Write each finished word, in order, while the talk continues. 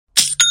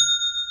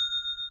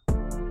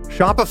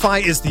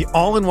Shopify is the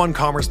all-in-one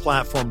commerce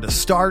platform to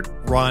start,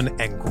 run,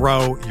 and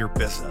grow your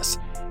business.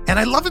 And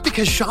I love it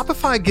because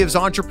Shopify gives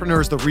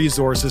entrepreneurs the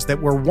resources that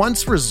were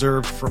once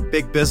reserved for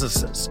big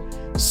businesses.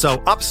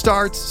 So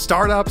upstarts,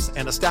 startups,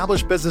 and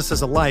established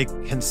businesses alike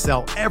can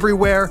sell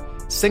everywhere,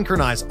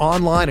 synchronize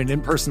online and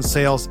in-person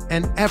sales,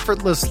 and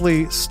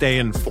effortlessly stay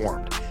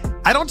informed.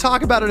 I don't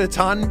talk about it a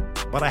ton,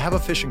 but I have a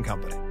fishing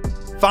company.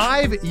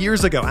 5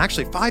 years ago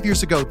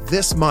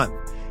this month,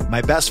 my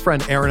best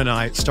friend Aaron and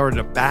I started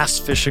a bass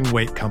fishing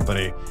weight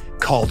company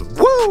called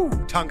Woo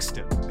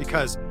Tungsten,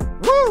 because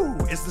woo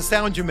is the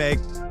sound you make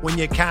when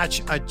you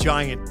catch a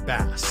giant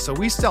bass. So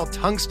we sell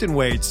tungsten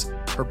weights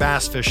for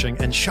bass fishing,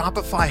 and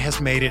Shopify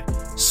has made it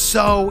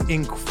so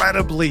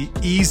incredibly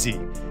easy.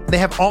 They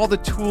have all the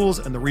tools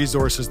and the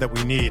resources that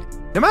we need.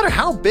 No matter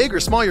how big or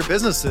small your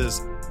business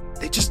is,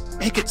 they just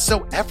make it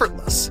so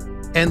effortless.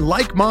 And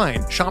like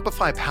mine,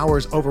 Shopify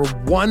powers over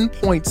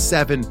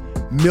 1.7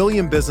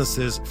 million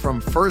businesses from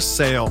first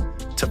sale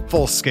to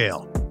full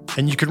scale.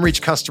 And you can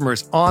reach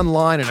customers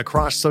online and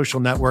across social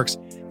networks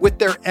with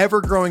their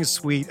ever-growing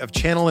suite of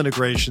channel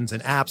integrations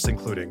and apps,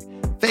 including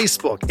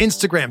Facebook,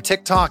 Instagram,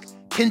 TikTok,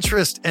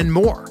 Pinterest, and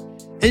more.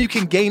 And you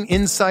can gain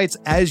insights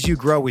as you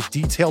grow with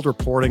detailed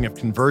reporting of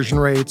conversion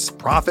rates,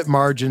 profit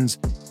margins,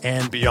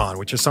 and beyond,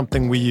 which is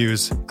something we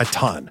use a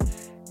ton.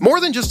 More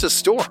than just a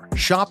store,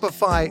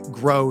 Shopify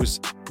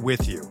grows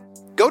with you.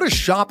 Go to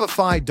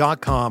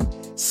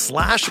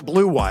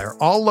shopify.com/Blue Wire,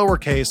 all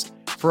lowercase,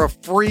 for a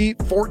free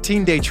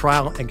 14-day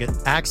trial and get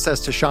access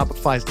to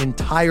Shopify's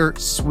entire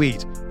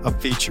suite of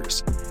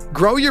features.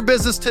 Grow your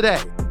business today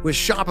with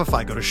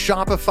Shopify. Go to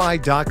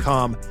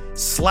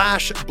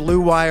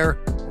shopify.com/Blue Wire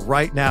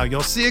right now.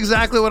 You'll see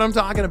exactly what I'm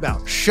talking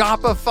about.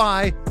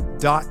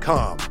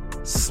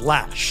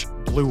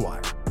 Shopify.com/Blue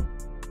Wire.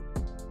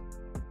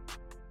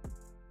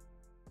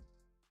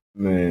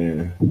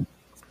 Man,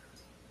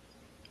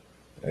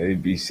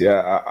 ABC,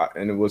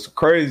 and it was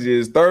crazy.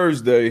 It's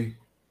Thursday.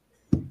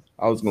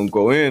 I was gonna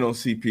go in on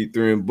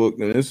CP3 and book,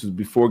 and this was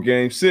before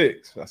Game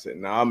 6. I said,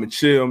 "Nah, I'm gonna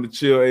chill.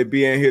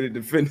 AB ain't here to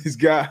defend this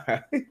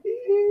guy."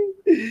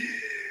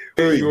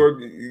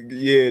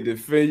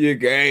 Defend your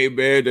game,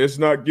 man. Let's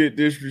not get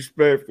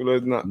disrespectful.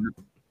 Let's not.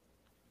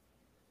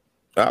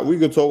 We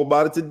can talk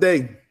about it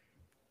today.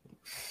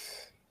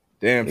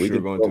 Damn sure we're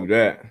gonna do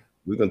that.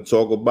 We can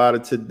talk about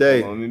it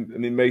today. Let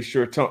me make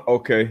sure.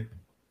 Okay.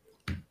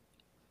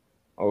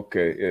 I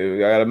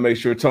gotta make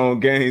sure Tone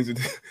Gaines,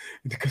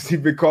 because he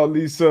been calling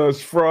these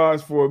sons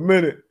fries for a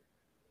minute.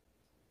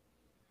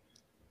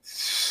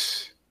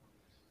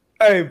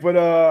 Hey,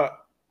 but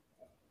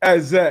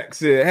as Zach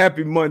said,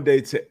 happy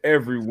Monday to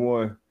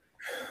everyone.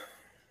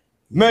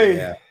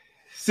 May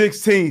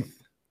 16th,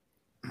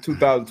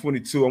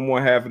 2022. I'm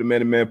one half of the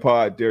Man to Man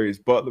Pod, Darius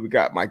Butler. We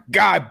got my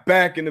guy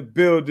back in the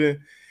building.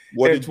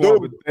 What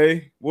Antoine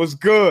Bethea. What's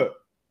good?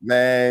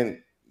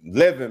 Man,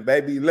 living,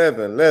 baby,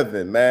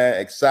 living,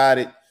 man.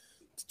 Excited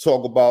to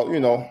talk about,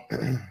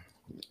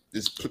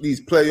 these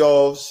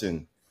playoffs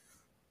and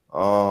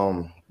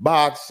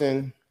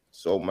boxing.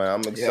 So, man,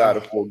 I'm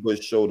excited for a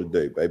good show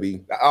today,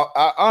 baby.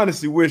 I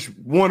honestly wish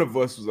one of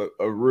us was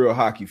a real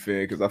hockey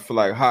fan, because I feel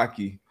like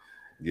hockey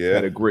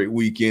had a great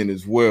weekend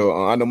as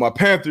well. I know my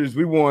Panthers,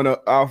 we won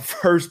our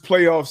first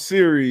playoff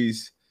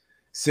series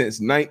since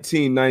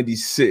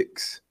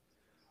 1996.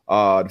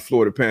 The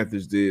Florida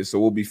Panthers did. So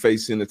we'll be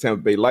facing the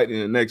Tampa Bay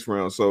Lightning in the next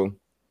round. So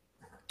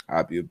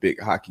I'll be a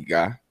big hockey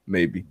guy,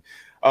 maybe.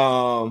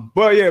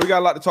 But yeah, we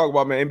got a lot to talk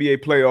about, man. NBA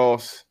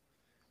playoffs.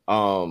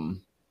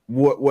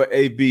 What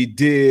AB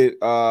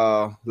did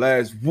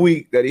last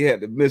week that he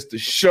had to miss the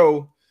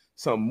show.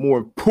 Something more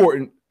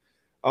important.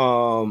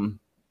 And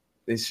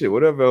shit,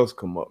 whatever else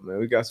come up, man.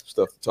 We got some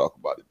stuff to talk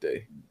about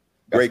today.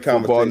 Great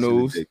conversation.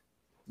 News.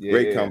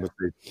 Great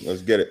conversation.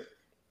 Let's get it.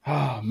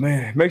 Oh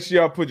man, make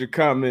sure y'all put your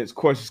comments,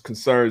 questions,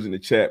 concerns in the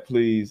chat,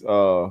 please. We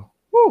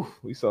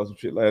saw some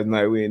shit last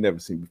night we ain't never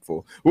seen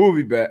before. We'll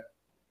be back.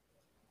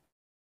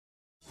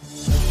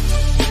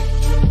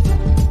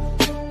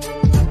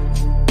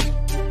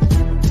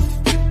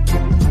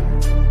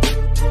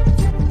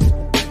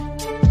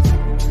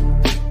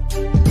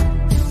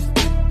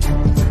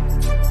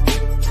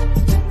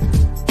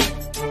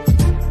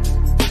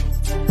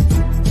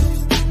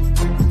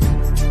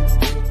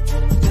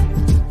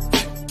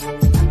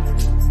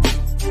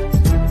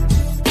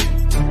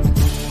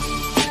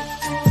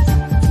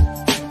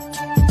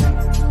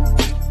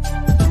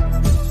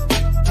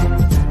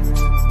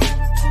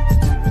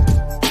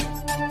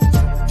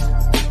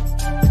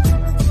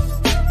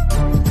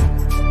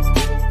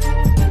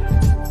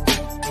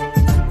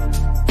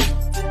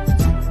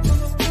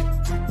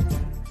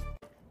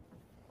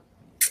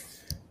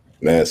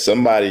 Man,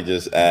 somebody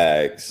just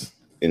asked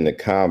in the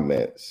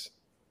comments,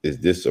 is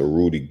this a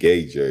Rudy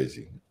Gay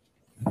jersey?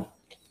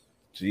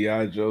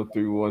 G.I. Joe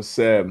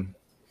 317.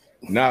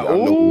 Now,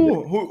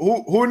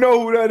 who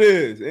know who that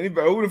is?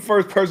 Anybody? Who the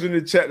first person in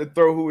the chat to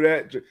throw who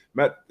that?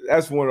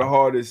 That's one of the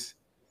hardest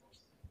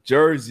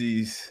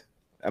jerseys.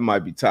 That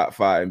might be top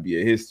 5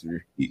 NBA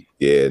history.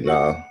 Yeah,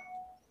 nah.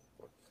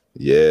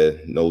 Yeah,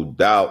 no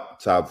doubt.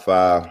 Top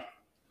 5.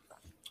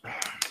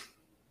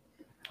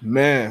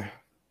 Man.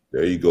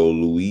 There you go,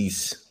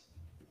 Luis.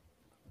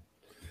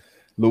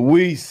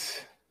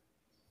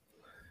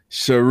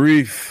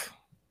 Sharif.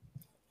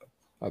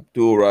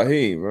 Abdul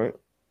Rahim, right?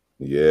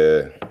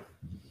 Yeah.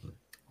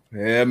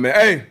 Yeah, man.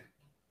 Hey,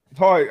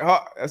 hard.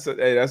 That's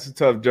a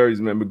tough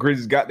jersey, man. But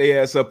Grizzlies got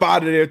their ass up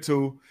out of there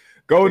too.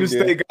 Golden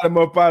State got them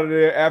up out of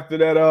there after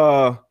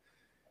that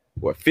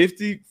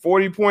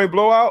 40 point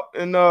blowout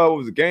in what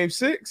was it, game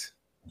 6?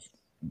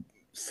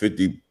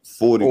 50,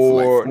 40,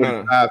 or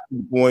 45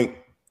 point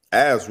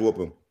ass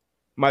whooping.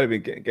 Might have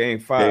been game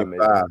 5,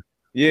 maybe. 5.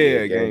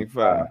 Yeah, game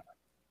 5.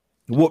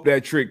 Whoop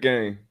that trick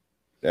game.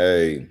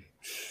 Hey,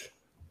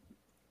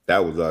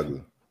 that was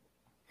ugly.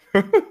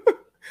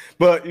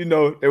 But they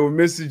were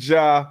missing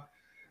Ja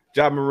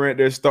Morant,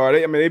 their star.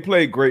 They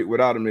played great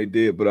without him. They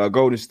did, but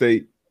Golden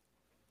State,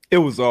 it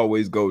was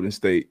always Golden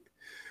State.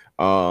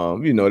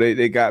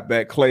 They got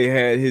back. Clay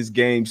had his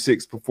game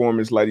 6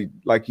 performance like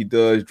he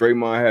does.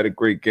 Draymond had a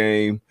great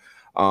game.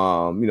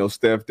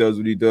 Steph does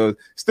what he does.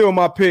 Still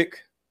my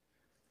pick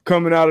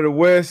coming out of the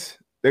West.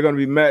 They're going to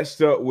be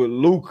matched up with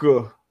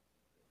Luka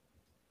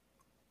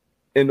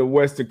in the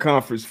Western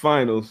Conference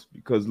Finals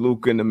because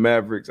Luka and the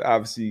Mavericks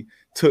obviously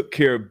took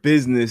care of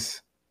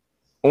business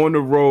on the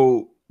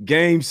road.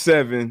 Game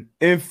 7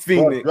 in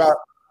Phoenix.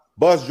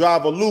 Bus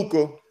driver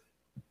Luka.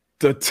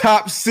 The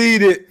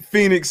top-seeded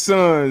Phoenix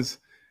Suns.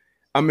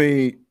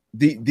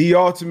 The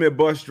ultimate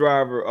bus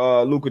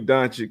driver, Luka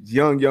Doncic,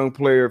 young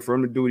player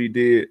from the do what he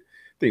did. I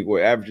think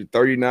averaging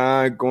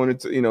 39 going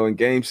into in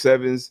game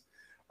 7s.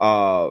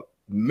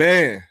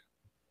 Man,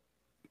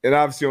 and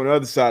obviously on the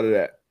other side of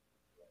that,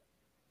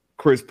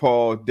 Chris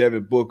Paul,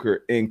 Devin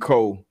Booker, and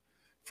Cole,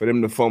 for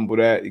them to fumble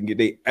that and get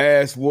their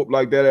ass whooped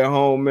like that at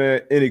home,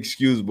 man,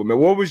 inexcusable, man.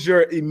 What was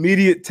your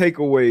immediate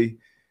takeaway?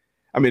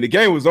 The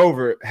game was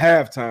over at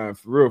halftime,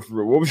 for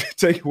real. What was your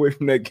takeaway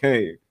from that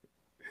game?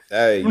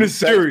 Hey, from this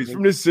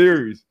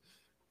series.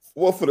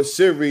 Well, for the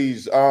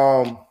series,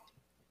 total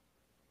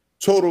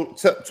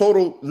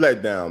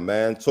letdown,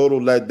 man. Total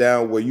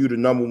letdown where you the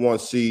number 1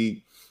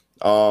 seed.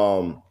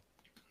 And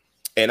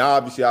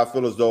obviously I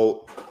feel as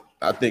though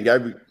I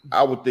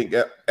would think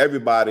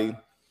everybody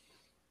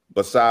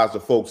besides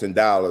the folks in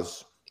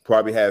Dallas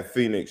probably had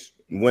Phoenix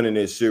winning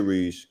this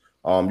series.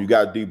 You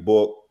got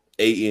D-Book,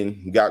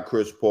 Ayton, you got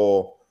Chris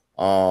Paul.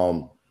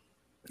 And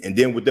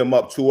then with them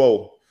up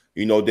 2-0,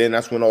 then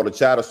that's when all the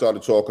chatter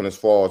started talking as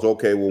far as,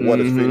 okay, well, what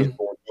is Phoenix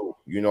going to do?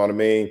 You know what I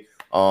mean?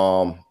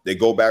 They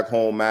go back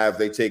home, Mavs,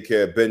 they take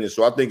care of business.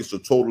 So I think it's a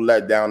total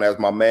letdown, as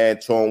my man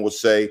Tone would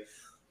say.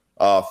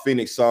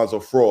 Phoenix Suns are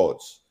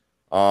frauds.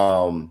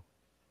 And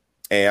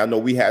I know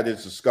we had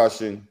this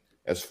discussion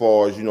as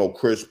far as,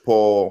 Chris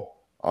Paul,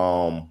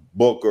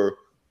 Booker.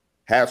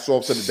 Hats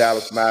off to the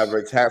Dallas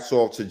Mavericks. Hats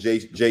off to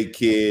J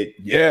Kidd.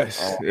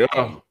 Yes.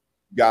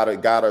 Gotta,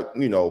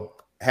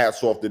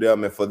 hats off to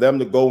them. And for them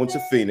to go into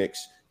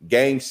Phoenix,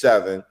 game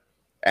 7,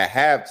 at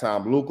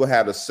halftime, Luka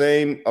had the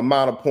same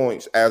amount of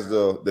points as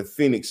the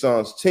Phoenix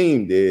Suns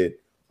team did.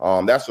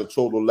 That's a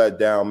total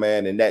letdown,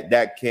 man. And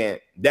that can't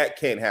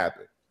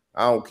happen.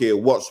 I don't care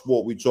what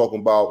sport we talking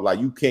about. Like,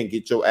 you can't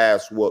get your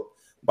ass whooped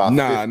by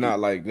 50 not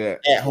like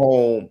that at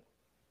home.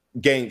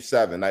 Game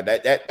 7, like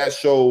that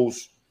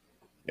shows,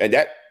 and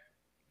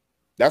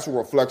that's a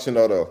reflection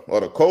of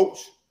the coach.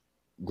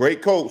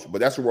 Great coach, but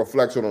that's a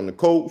reflection on the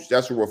coach.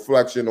 That's a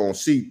reflection on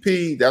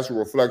CP. That's a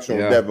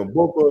reflection on Devin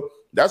Booker.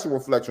 That's a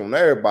reflection on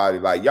everybody.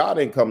 Like, y'all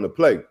didn't come to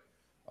play.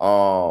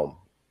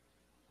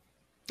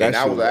 That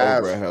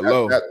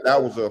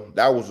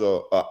was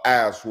a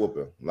ass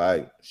whooping.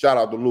 Like, shout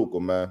out to Luka,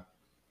 man.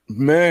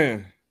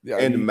 Man,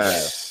 and the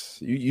Mavs.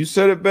 You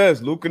said it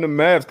best, Luka and the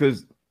Mavs,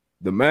 because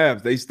the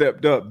Mavs, they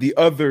stepped up. The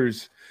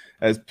others,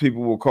 as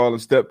people will call them,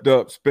 stepped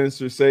up.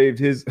 Spencer saved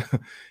his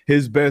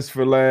best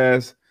for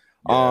last.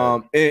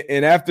 Yeah.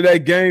 And after that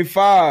game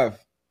 5,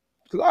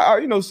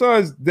 because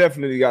Suns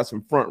definitely got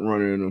some front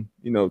runner in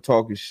them,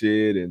 talking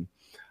shit. And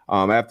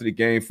after the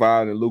game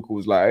 5, and Luka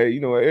was like, hey,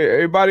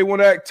 everybody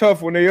want to act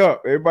tough when they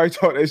up. Everybody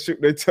talk that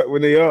shit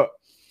when they up.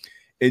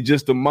 And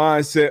just the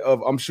mindset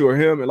of, I'm sure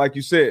him, and like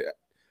you said,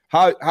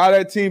 how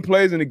that team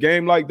plays in a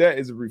game like that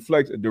is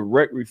a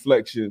direct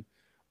reflection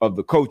of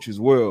the coach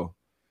as well.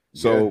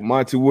 So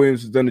Monty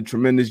Williams has done a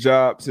tremendous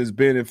job since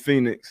being in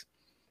Phoenix.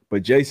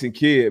 But Jason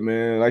Kidd,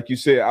 man, like you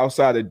said,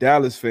 outside of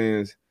Dallas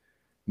fans,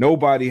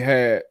 nobody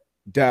had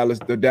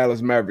the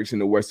Dallas Mavericks in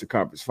the Western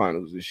Conference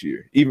Finals this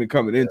year, even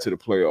coming into the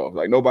playoffs.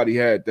 Like, nobody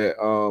had that.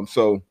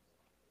 So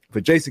for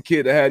Jason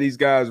Kidd to have these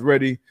guys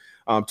ready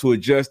to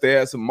adjust, they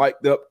had some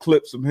mic'd up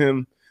clips of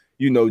him,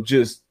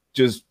 just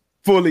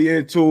fully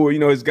into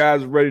it. His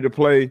guys are ready to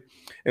play.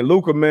 And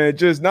Luka, man,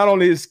 just not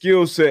only his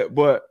skill set,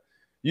 but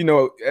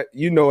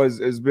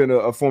as been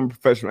a former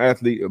professional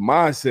athlete, a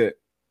mindset.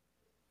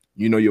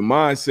 Your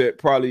mindset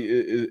probably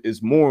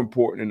is more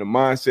important than the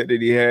mindset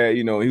that he had.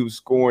 He was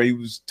scoring, he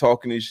was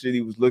talking his shit,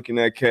 he was looking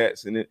at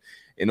cats, and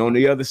on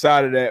the other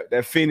side of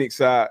that Phoenix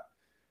side,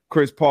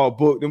 Chris Paul,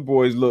 Book, them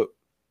boys look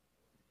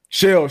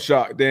shell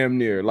shocked, damn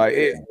near. Like,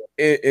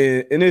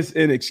 it's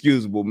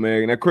inexcusable,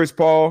 man. Now, Chris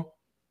Paul,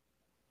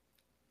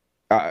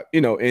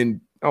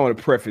 and I want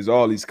to preface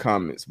all these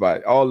comments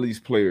by all these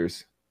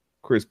players,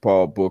 Chris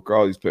Paul, Booker,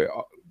 all these players,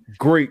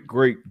 great,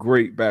 great,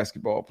 great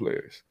basketball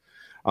players.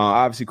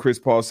 Obviously, Chris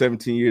Paul,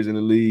 17 years in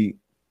the league,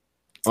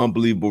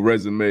 unbelievable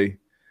resume.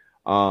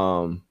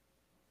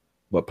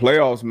 But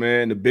playoffs,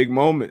 man, the big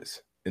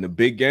moments in the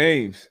big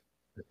games,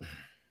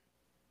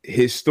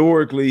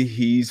 historically,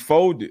 he's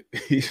folded.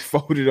 He's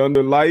folded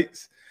under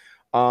lights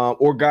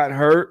or got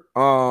hurt.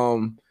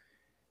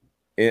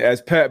 And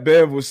as Pat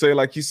Bev would say,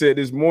 like you said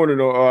this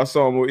morning, or I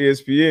saw him on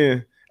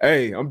ESPN,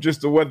 hey, I'm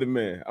just a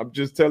weatherman. I'm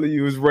just telling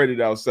you it's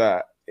raining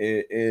outside.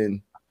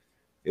 And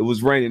it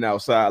was raining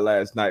outside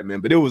last night, man.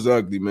 But it was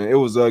ugly, man. It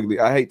was ugly.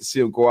 I hate to see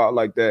him go out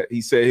like that.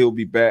 He said he'll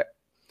be back.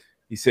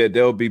 He said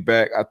they'll be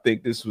back. I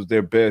think this was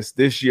their best.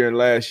 This year and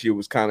last year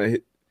was kind of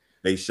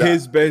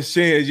his best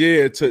chance,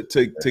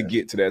 to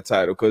get to that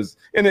title. Because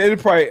and it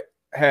probably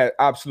had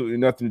absolutely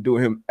nothing to do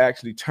with him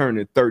actually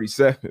turning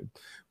 37.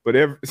 But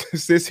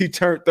since he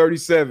turned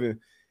 37,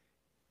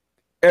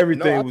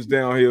 everything was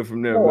downhill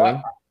from there,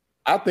 man.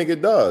 I think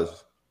it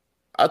does.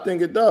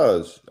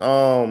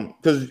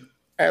 Because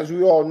as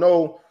we all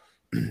know,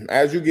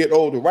 as you get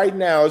older, right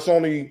now it's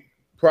only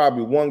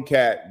probably one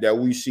cat that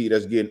we see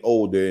that's getting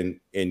older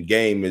and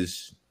game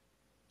is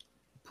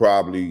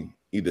probably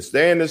either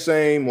staying the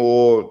same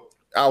or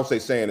I would say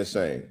staying the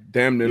same.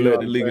 Damn, they led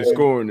the league in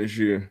scoring this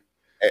year.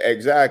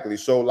 Exactly.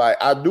 So, like,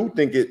 I do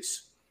think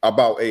it's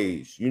about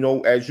age.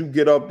 As you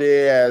get up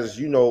there, as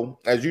you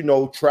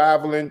know,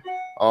 traveling,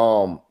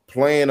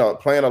 playing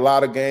a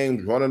lot of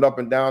games, running up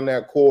and down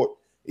that court,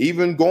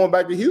 even going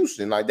back to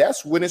Houston, like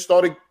that's when it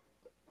started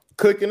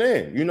clicking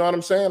in. You know what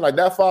I'm saying? Like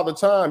that father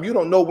time, you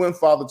don't know when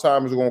father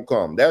time is gonna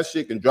come. That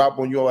shit can drop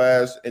on your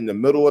ass in the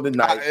middle of the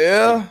night.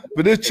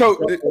 But it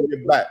choked on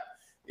your back.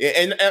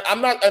 And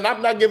I'm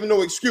not giving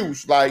no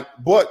excuse, like,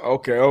 but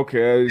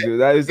okay.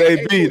 That is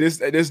AB.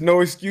 There's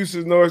no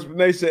excuses, no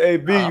explanation.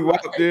 AB, you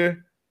out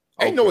there?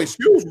 Ain't no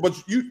excuse, but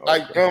you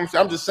like.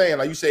 I'm just saying,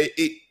 like you say,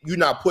 you're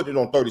not putting it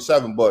on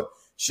 37, but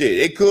shit,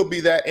 it could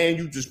be that, and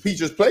he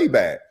just played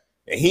bad,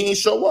 and he ain't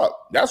show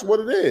up. That's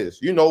what it is.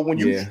 When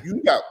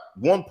you got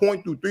 1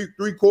 point through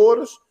three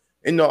quarters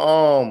in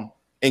the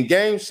in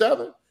game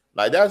 7,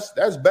 like that's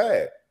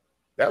bad.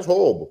 That's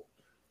horrible.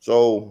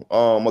 So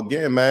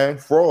again, man,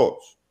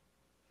 frauds.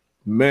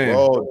 Man,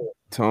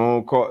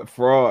 Tone caught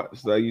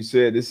frauds. Like you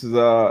said, this is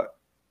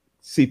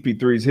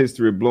CP3's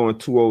history of blowing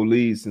 2-0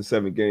 leads in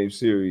 7-game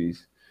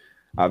series.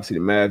 Obviously,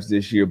 the Mavs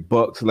this year,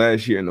 Bucks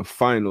last year in the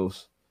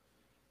finals.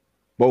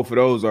 Both of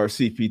those are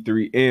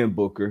CP3 and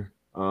Booker.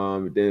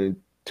 Then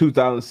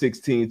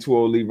 2016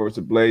 2-0 lead versus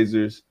the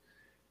Blazers,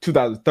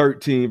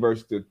 2013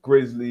 versus the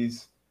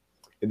Grizzlies,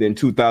 and then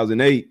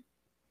 2008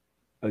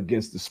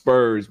 against the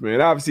Spurs.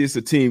 Man, obviously it's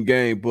a team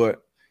game,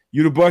 but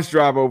you the bus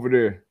driver over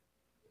there.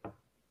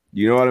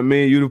 You know what I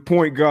mean? You the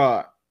point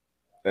guard,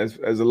 as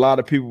a lot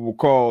of people will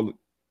call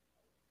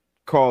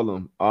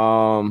them.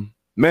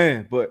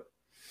 Man, but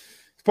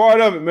it's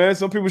part of it, man.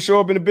 Some people show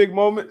up in the big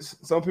moments,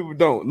 some people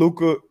don't.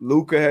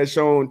 Luka has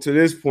shown to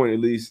this point at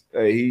least,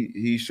 hey,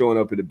 he's showing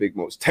up in the big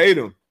moments.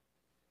 Tatum,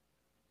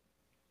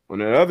 on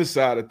the other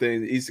side of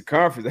things, the Eastern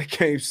Conference, that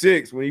game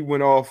 6 when he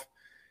went off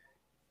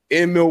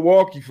in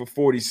Milwaukee for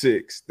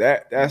 46.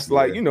 That's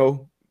like,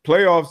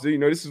 playoffs,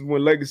 this is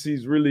when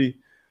legacies really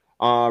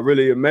are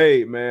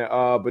made, man.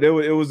 But it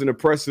was an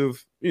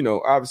impressive,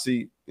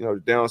 obviously,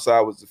 the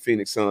downside was the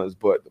Phoenix Suns,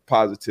 but the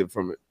positive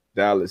from it,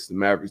 Dallas, the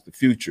Mavericks, the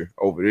future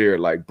over there.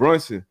 Like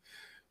Brunson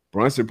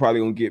probably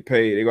gonna get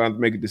paid. They're gonna have to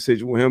make a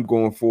decision with him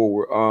going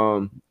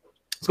forward.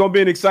 It's gonna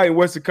be an exciting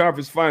Western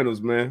Conference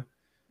Finals, man.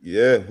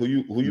 Yeah, who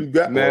you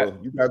got?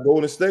 Matt, you got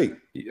Golden State.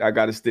 I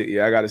gotta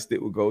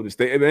stick with Golden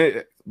State,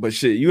 man. But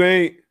shit,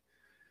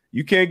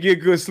 you can't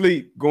get good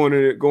sleep going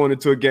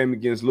into a game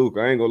against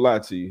Luka. I ain't gonna lie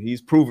to you.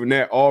 He's proven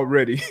that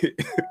already.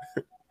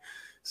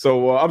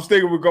 So I'm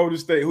sticking with Golden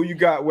State. Who you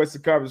got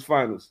Western Conference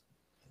Finals?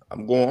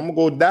 I'm gonna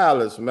go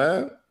Dallas,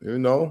 man.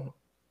 I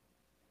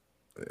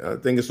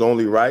think it's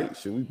only right.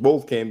 We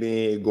both can't be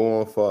in here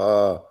going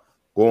for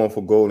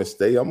Golden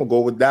State. I'm gonna go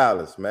with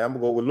Dallas, man. I'm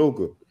gonna go with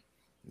Luka,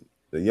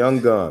 the young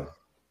gun.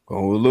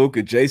 Going with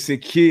Luka, Jason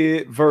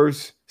Kidd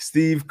versus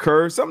Steve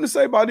Kerr. Something to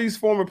say about these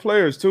former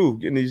players too,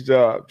 getting these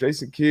jobs.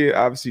 Jason Kidd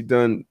obviously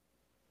done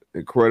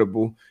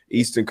incredible.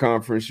 Eastern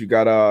Conference. You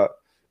got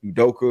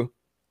Udoka,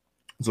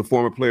 who's a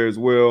former player as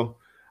well.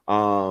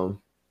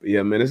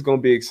 Yeah, man, it's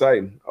gonna be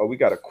exciting. Oh, we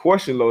got a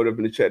question loaded up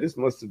in the chat. This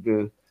must have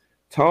been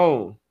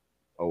Tone.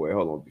 Oh wait,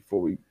 hold on.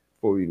 Before we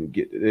even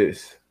get to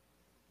this,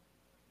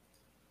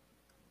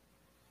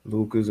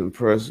 Luka's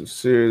impressive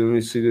series. Let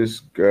me see this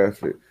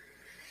graphic.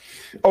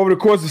 Over the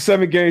course of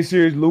 7-game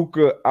series,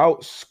 Luka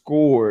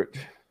outscored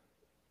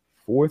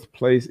 4th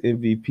place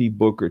MVP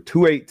Booker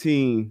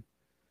 218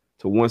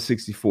 to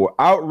 164.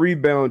 Out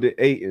rebounded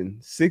Ayton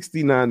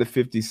 69 to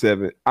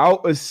 57.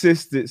 Out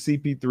assisted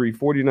CP3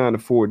 49 to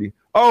 40.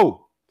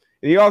 Oh,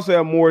 and he also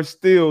had more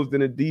steals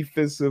than a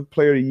Defensive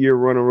Player of the Year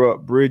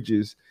runner-up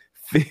Bridges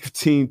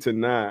 15 to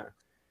 9.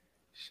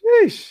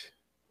 Sheesh.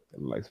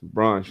 Like some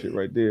bronze shit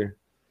right there.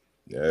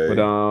 Yeah. But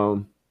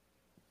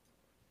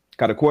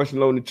got a question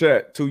low in the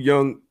chat. 2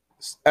 young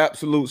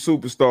absolute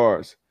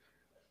superstars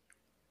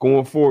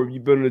going forward. You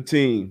building a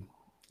team,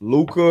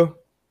 Luka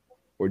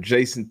or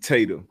Jason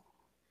Tatum?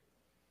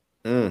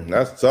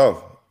 That's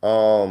tough.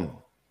 I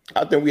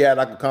think we had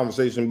like a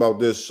conversation about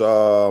this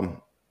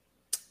some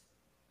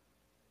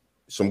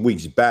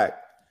weeks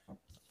back,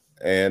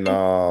 and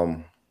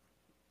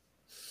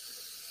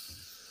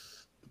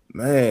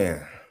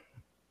man,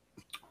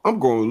 I'm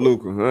going with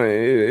Luka.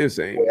 It's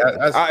ain't.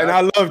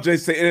 I love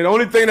Jason. And the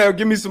only thing that will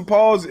give me some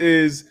pause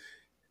is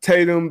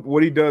Tatum,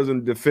 what he does on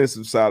the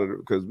defensive side of it,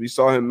 because we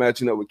saw him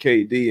matching up with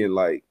KD and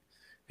like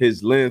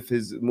his length,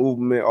 his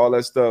movement, all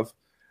that stuff,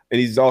 and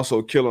he's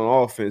also killing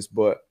offense.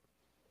 But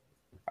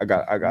I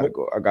gotta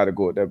go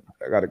with that.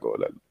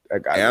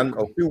 And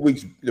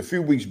a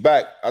few weeks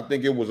back, I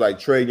think it was like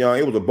Trae Young.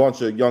 It was a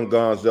bunch of young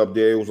guns up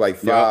there. It was like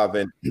 5,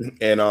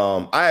 and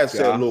I had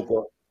said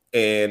Luka,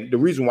 and the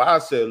reason why I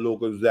said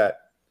Luka is that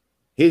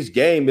his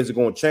game isn't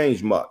going to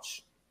change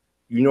much.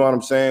 You know what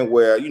I'm saying?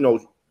 Where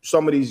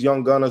some of these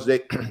young gunners,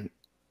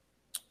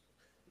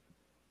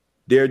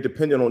 they're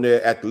dependent on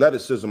their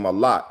athleticism a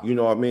lot. You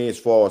know what I mean? As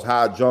far as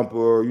high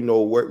jumper,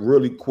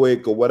 really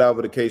quick or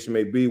whatever the case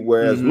may be.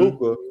 Whereas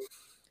Luka,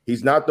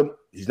 he's not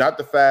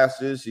the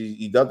fastest.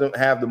 He doesn't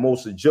have the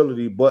most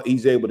agility, but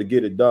he's able to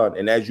get it done.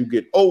 And as you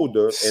get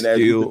older and as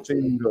you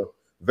continue to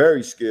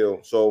very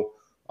skilled. So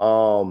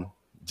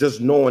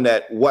just knowing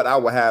that what I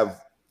would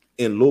have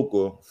in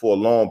Luka for a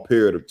long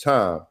period of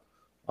time.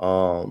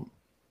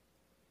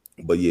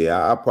 But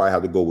yeah, I probably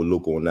have to go with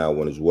Luka on that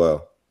one as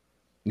well.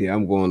 Yeah,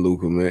 I'm going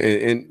Luka,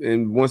 man.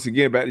 And once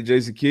again, back to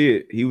Jason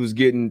Kidd,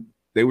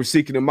 they were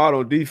seeking him out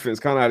on defense,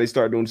 kind of how they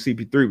started doing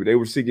CP3, but they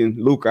were seeking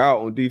Luka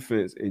out on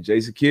defense, and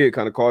Jason Kidd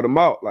kind of called him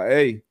out, like,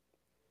 hey,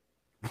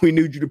 we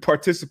need you to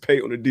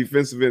participate on the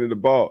defensive end of the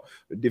ball,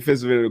 the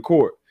defensive end of the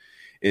court.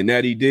 And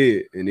that he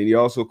did. And then he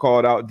also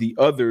called out the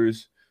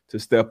others to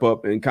step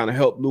up and kind of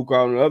help Luka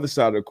out on the other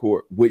side of the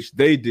court, which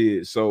they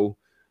did. So,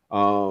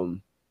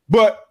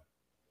 but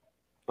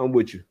I'm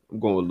with you. I'm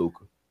going with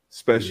Luka.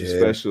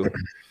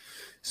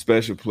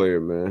 Special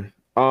player, man.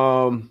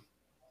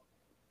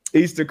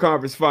 Eastern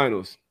Conference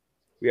Finals.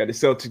 We had the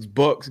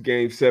Celtics-Bucks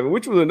Game 7,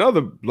 which was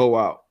another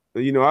blowout.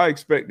 I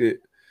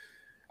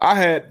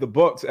had the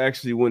Bucks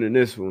actually winning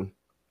this one.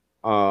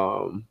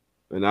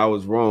 And I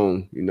was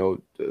wrong.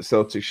 The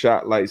Celtics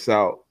shot lights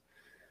out.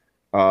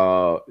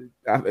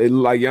 It looked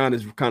like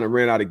Giannis kind of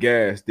ran out of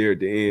gas there at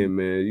the end,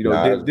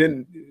 man.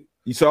 Didn't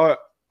you saw it?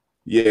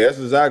 Yeah, that's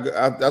exactly.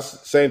 That's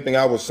the same thing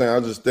I was saying. I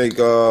just think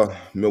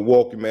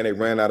Milwaukee, man, they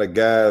ran out of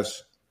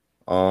gas.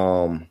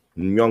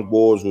 Young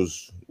boys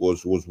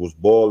was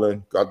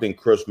balling. I think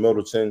Chris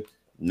Middleton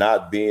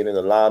not being in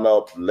the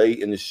lineup late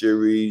in the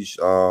series,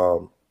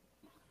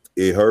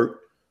 it hurt.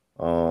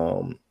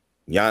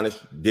 Giannis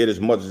did as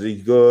much as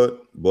he could,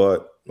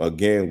 but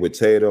again with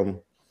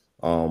Tatum,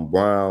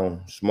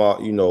 Brown,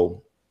 Smart,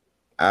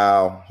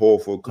 Al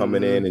Horford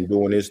coming in and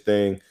doing his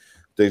thing,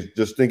 they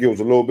just think it was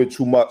a little bit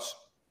too much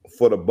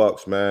for the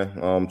Bucks, man.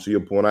 To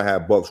your point, I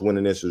had Bucks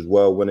winning this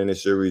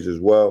series as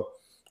well.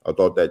 I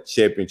thought that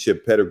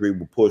championship pedigree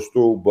would push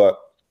through, but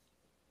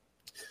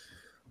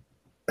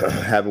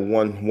having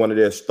one of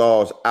their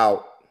stars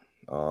out,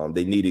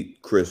 they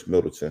needed Chris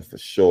Middleton for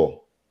sure.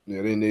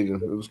 Yeah, they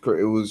needed him. It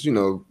was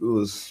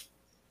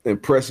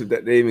impressive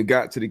that they even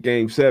got to the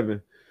Game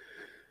 7.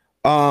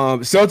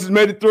 Celtics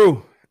made it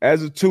through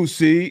as a 2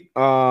 seed,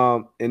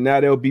 and now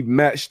they'll be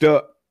matched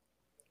up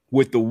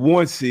with the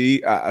 1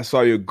 seed. I saw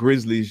your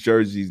Grizzlies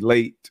jerseys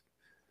late.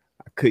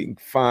 I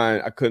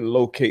couldn't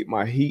locate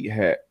my Heat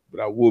hat,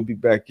 but I will be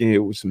back in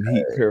here with some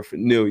Heat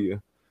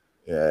paraphernalia.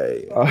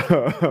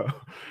 Yeah.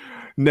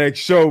 Next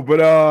show,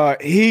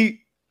 but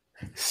Heat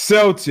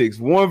Celtics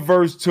 1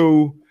 versus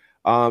 2.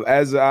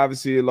 As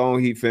obviously a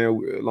long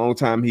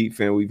time Heat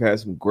fan, we've had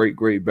some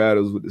great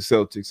battles with the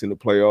Celtics in the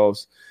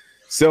playoffs.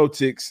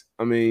 Celtics,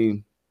 I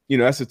mean,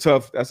 that's a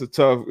tough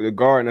the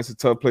Garden. That's a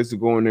tough place to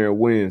go in there and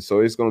win. So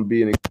it's going to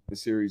be an exciting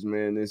series,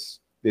 man. This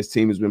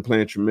team has been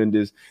playing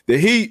tremendous. The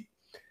Heat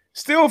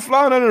still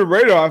flying under the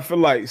radar. I feel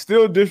like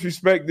still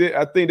disrespected.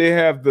 I think they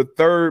have the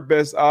 3rd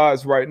best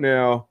odds right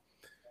now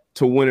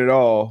to win it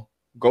all.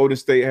 Golden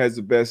State has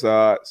the best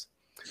odds.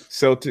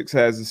 Celtics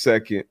has the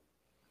 2nd.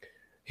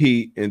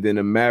 Heat, and then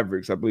the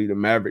Mavericks. I believe the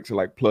Mavericks are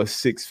like plus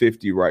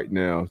 650 right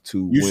now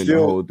to win the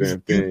whole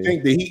damn thing. You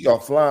think the Heat are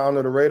flying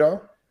under the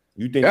radar?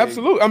 You think?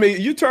 Absolutely. I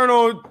mean, you turn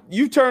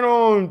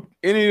on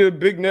any of the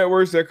big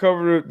networks that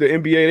cover the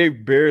NBA, they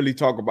barely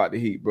talk about the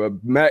Heat, bro.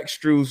 Max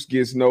Strus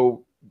gets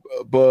no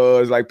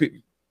buzz. Like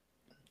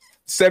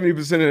 70%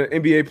 of the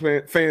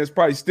NBA fans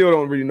probably still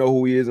don't really know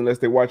who he is unless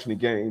they're watching the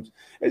games.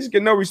 They just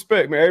get no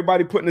respect, man.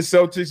 Everybody putting the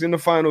Celtics in the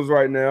finals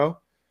right now.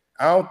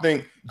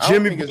 Jimmy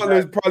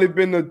Butler's probably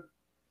been the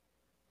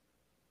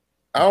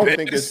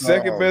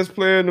second best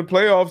player in the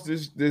playoffs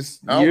this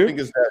year. I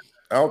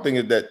don't think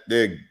it's that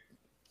they're,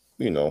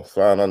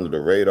 flying under the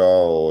radar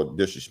or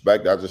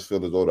disrespect. I just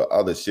feel as though the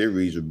other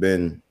series have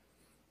been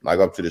like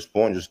up to this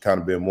point, just kind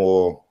of been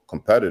more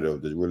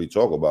competitive to really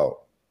talk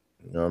about.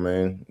 You know what I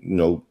mean? You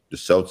know, the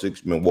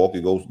Celtics,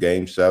 Milwaukee goes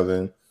game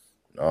 7.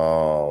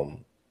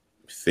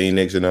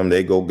 Phoenix and them,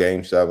 they go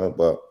game 7.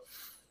 But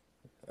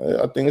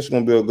I think it's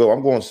going to be a good.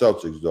 I'm going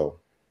Celtics, though.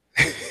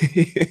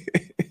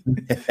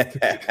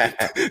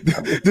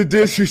 The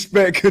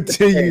disrespect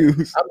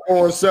continues. I'm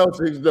going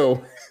Celtics,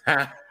 though.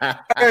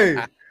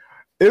 Hey,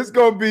 it's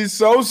going to be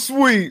so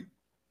sweet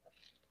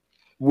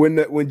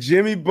when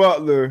Jimmy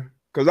Butler,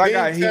 because I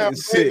got Heat in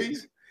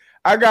 6.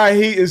 I got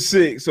Heat in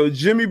 6. So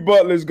Jimmy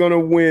Butler is going to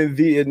win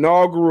the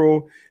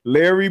inaugural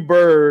Larry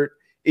Bird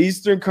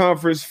Eastern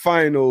Conference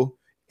Final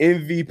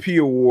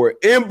MVP award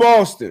in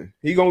Boston.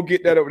 He going to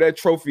get that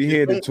trophy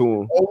handed to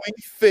him. Only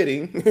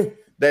fitting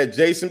that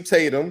Jason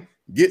Tatum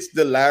gets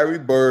the Larry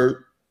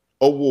Bird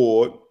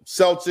award.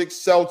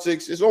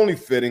 Celtics. It's only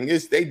fitting.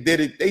 They did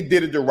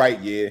it the right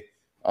year.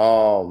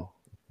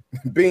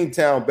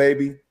 Beantown,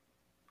 baby.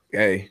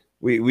 Hey,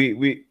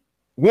 we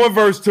 1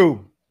 verse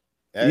 2.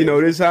 Hey, you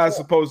know, this is how it's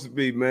supposed to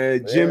be,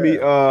 man. Yeah. Jimmy,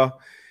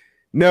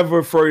 never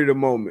afraid of the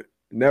moment.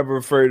 Never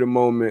afraid of the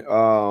moment.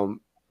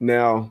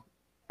 Now,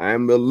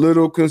 I'm a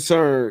little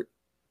concerned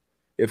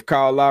if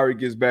Kyle Lowry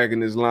gets back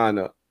in this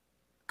lineup.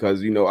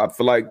 Because, you know, I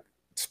feel like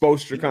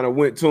Spoelstra kind of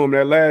went to him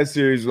that last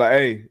series like,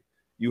 hey,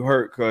 you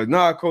hurt. Because,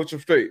 nah, coach, I'm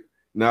straight.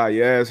 Nah,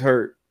 your ass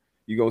hurt.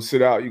 You're going to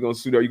sit out. You're going to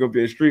suit up. You're going to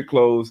be in street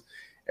clothes.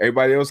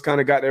 Everybody else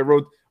kind of got that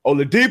road.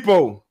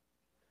 Oladipo,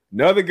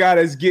 another guy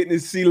that's getting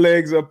his sea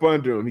legs up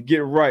under him. He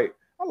getting right.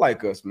 I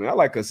like us, man. I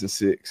like us in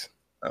 6.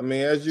 I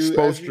mean, as you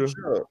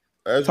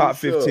top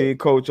 15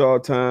 coach all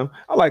time.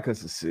 I like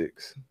us in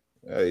 6.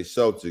 Hey,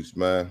 Celtics,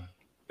 man.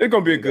 It's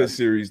gonna be a good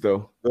series,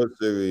 though. Good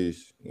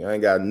series. I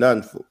ain't got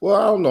nothing for.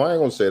 Well, I don't know. I ain't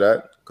gonna say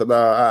that because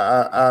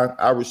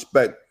I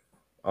respect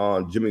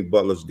Jimmy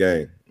Butler's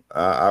game.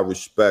 I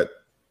respect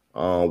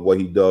what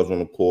he does on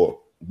the court,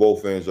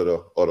 both ends of the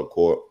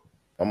court.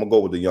 I'm gonna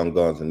go with the young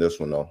guns in this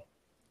one, though.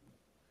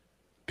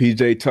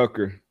 PJ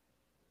Tucker.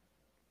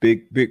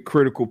 Big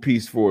critical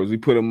piece for us. We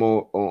put him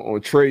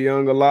on Trae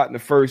Young a lot in the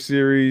first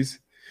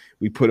series.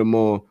 We put him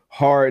on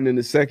Harden in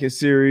the second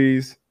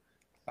series.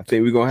 I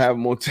think we're gonna have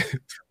him on.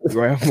 We're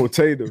gonna have him on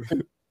Tatum.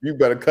 You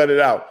better cut it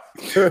out.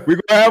 We're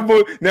gonna have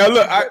him. Now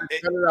look,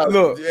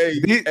 look.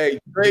 Hey,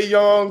 Trae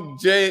Young,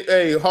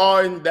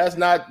 Harden. That's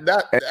not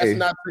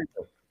Tatum.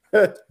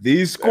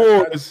 These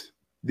scores,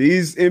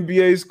 these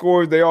NBA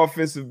scores, they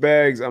offensive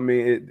bags. I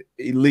mean,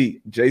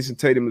 elite. Jason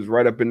Tatum is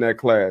right up in that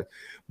class.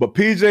 But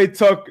PJ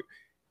Tucker.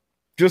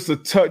 Just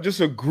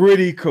a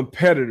gritty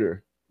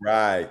competitor.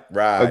 Right.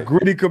 A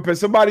gritty competitor.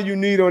 Somebody you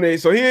need on it.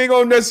 So he ain't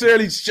going to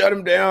necessarily shut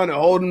him down and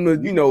hold him to,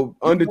 you know,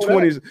 under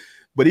 20s.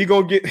 But he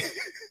going to get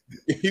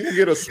 – he can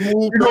get a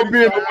smooth – He going to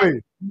be in the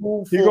way.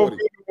 He going to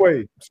be in the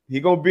way. He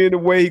going to be in the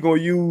way. He going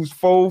to use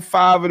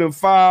 4-5 of them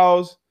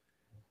fouls.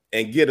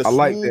 And get a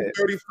smooth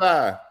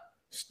 35.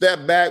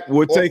 Step back.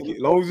 We'll take it.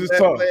 As long as it's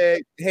tough.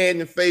 Leg,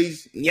 hand in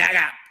face.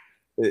 Yaga.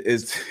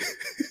 It's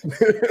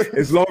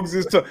as long as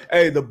it's tough.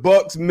 Hey, the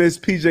Bucks miss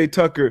PJ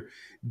Tucker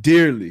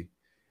dearly.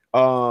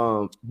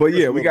 But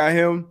yeah, we got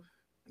him.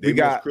 We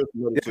got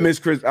miss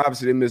Chris.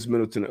 Obviously, they miss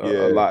Middleton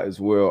a lot as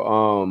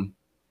well.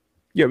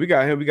 Yeah, we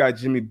got him. We got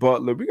Jimmy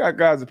Butler. We got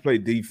guys that play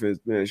defense,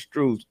 man.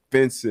 Struz,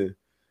 Vincent.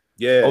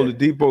 Yeah.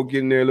 Oladipo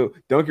getting there a little.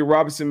 Duncan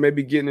Robinson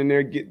maybe getting in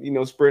there,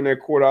 spreading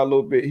that court out a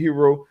little bit.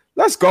 Hero.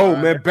 Let's go,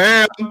 man.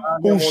 Bam,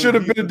 who should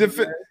have been a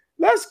defense.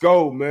 Let's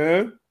go,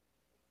 man.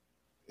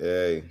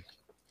 Hey.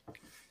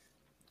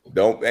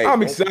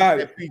 I'm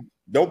excited.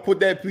 Don't put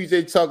that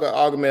PJ Tucker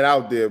argument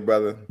out there,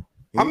 brother.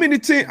 How many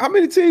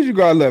teams you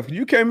got left?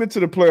 You came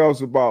into the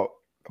playoffs about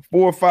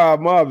 4 or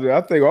 5 mobs.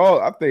 I think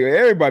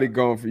everybody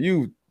gone for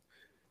you.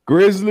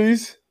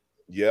 Grizzlies.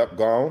 Yep,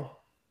 gone.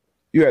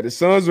 You had the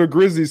Suns or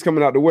Grizzlies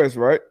coming out the West,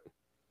 right?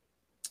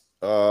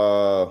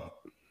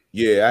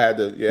 Yeah, I had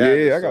to.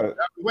 Yeah, I got it.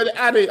 But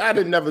I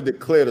didn't never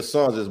declare the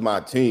Suns as my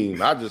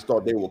team. I just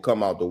thought they would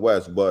come out the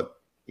West, but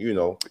you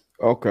know.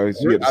 Okay,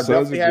 so I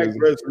definitely had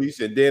Grizzlies,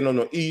 and then on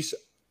the East,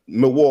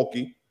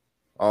 Milwaukee.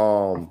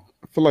 I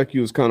feel like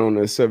you was kind of on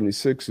the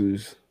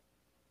 76ers.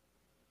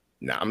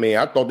 Nah, I mean,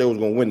 I thought they was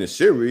gonna win the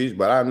series,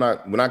 but I'm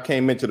not. When I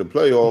came into the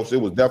playoffs, it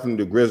was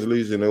definitely the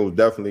Grizzlies, and it was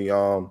definitely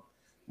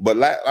But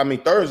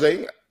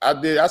Thursday,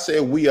 I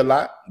said we a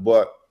lot,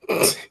 but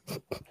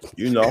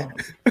you know,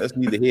 that's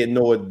neither here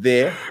nor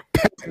there.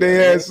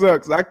 Their ass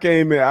sucks. I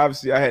came in.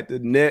 Obviously, I had the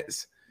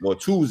Nets. Well,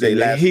 last Tuesday.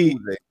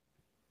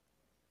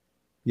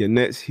 Your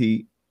Nets,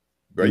 Heat.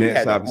 Bro,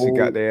 Nets obviously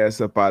got their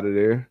ass up out of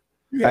there.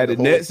 I had the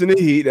Nets and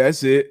the Heat.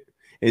 That's it.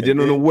 And then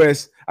on the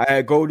West, I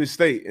had Golden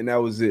State, and that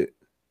was it.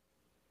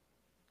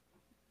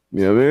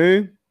 You know what I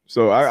mean?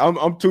 So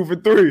I'm 2 for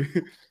 3.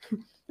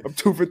 I'm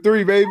 2 for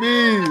 3,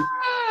 baby.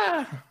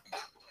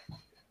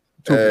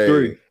 2 for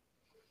 3.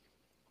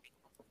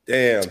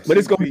 Damn. But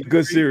it's gonna be a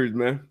good series,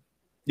 man.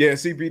 Yeah,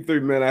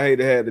 CP3, man. I hate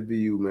to have to be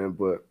you, man,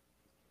 but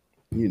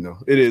you know,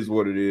 it is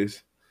what it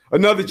is.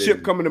 Another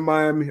chip coming to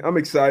Miami. I'm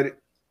excited.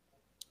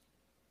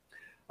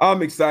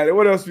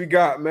 What else we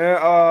got,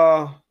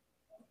 man?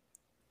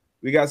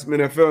 We got some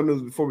NFL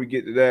news before we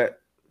get to that.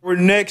 Our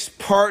next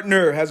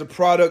partner has a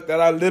product that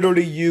I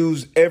literally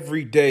use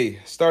every day.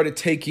 Started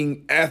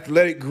taking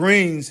Athletic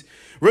Greens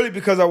really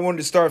because I wanted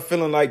to start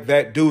feeling like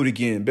that dude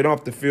again. Been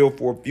off the field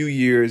for a few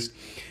years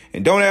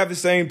and don't have the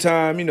same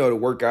time, to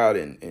work out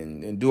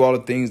and do all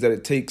the things that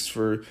it takes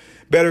for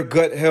better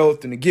gut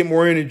health and to get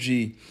more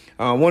energy.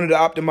 Wanted to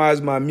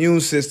optimize my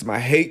immune system. I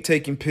hate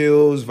taking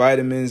pills,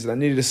 vitamins, and I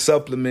needed a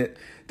supplement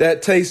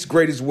that tastes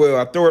great as well.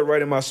 I throw it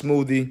right in my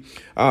smoothie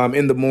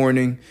in the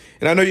morning.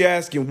 And I know you're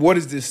asking, what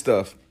is this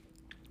stuff?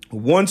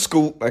 1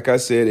 scoop, like I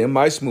said, in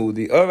my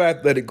smoothie of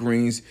Athletic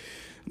Greens.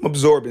 I'm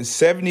absorbing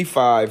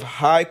 75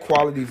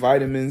 high-quality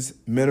vitamins,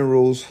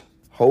 minerals,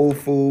 whole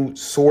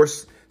foods,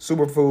 source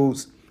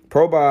superfoods,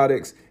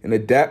 probiotics, and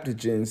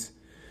adaptogens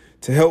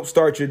to help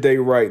start your day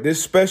right.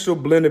 This special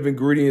blend of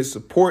ingredients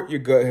support your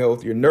gut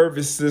health, your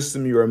nervous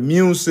system, your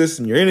immune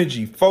system, your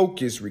energy,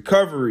 focus,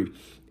 recovery,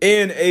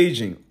 and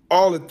aging.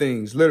 All the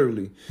things,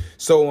 literally.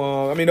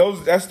 So,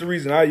 that's the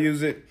reason I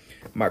use it.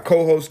 My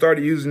co-host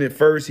started using it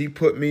first. He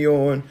put me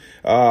on.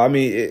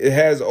 It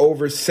has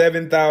over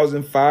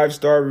 7,000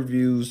 5-star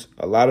reviews.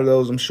 A lot of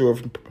those, I'm sure,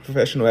 from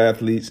professional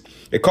athletes.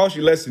 It costs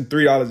you less than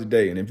 $3 a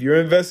day. And if you're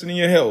investing in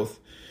your health,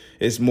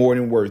 it's more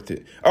than worth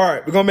it. All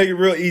right, we're going to make it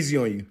real easy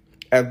on you.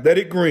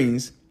 Athletic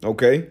Greens,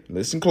 okay,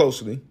 listen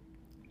closely,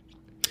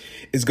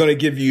 is going to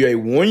give you a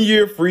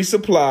 1-year free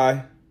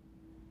supply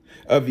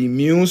of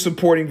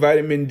immune-supporting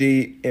vitamin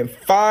D and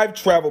 5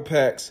 travel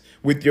packs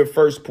with your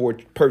first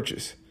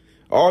purchase.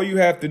 All you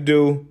have to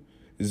do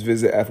is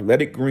visit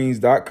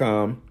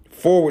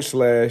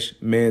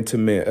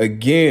athleticgreens.com/man-to-man.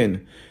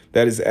 Again,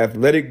 that is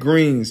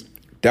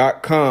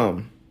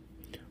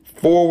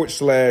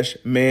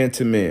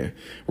athleticgreens.com/man-to-man.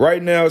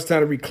 Right now, it's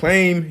time to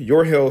reclaim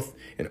your health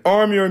and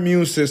arm your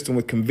immune system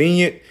with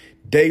convenient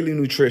daily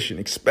nutrition,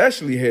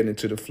 especially heading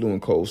into the flu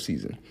and cold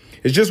season.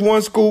 It's just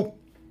 1 scoop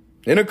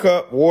in a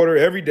cup, water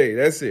every day.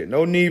 That's it.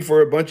 No need for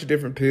a bunch of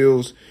different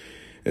pills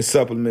and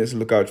supplements to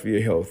look out for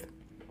your health.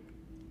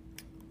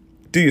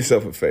 Do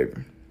yourself a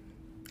favor.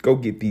 Go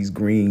get these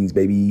greens,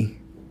 baby.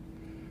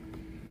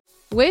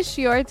 Wish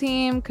your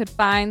team could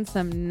find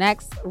some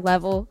next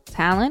level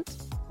talent?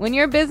 When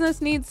your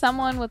business needs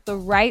someone with the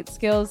right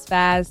skills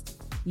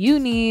fast, you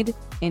need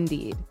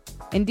Indeed.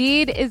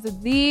 Indeed is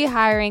the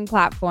hiring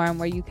platform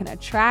where you can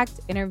attract,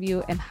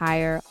 interview, and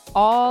hire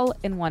all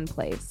in one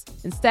place.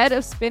 Instead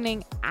of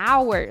spending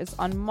hours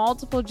on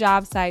multiple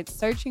job sites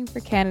searching for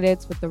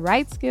candidates with the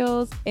right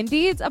skills,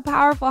 Indeed's a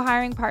powerful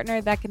hiring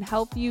partner that can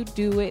help you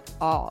do it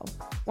all.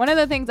 One of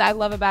the things I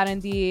love about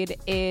Indeed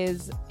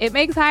is it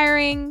makes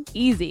hiring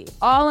easy,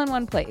 all in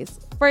one place.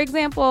 For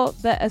example,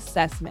 the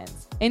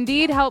assessments.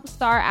 Indeed helps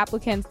star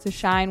applicants to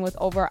shine with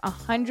over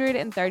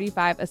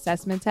 135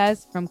 assessment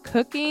tests from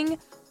cooking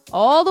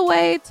all the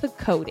way to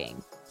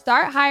coding.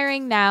 Start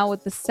hiring now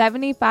with the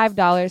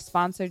 $75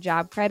 sponsored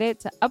job credit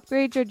to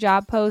upgrade your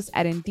job post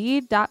at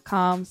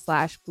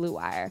Indeed.com/Blue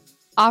Wire.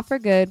 Offer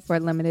good for a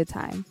limited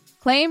time.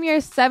 Claim your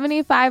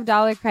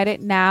 $75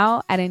 credit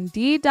now at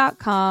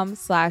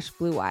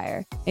Indeed.com/Blue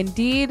Wire.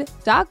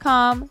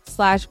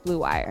 Indeed.com/Blue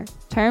Wire.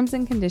 Terms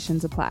and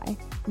conditions apply.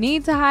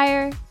 Need to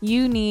hire?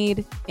 You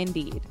need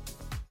Indeed.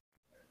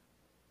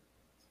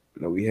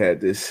 We had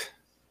this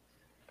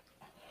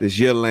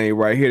year lane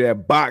right here,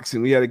 that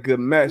boxing. We had a good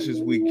match this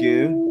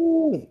weekend.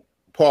 Ooh,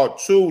 part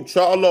 2,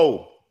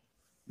 Charlo.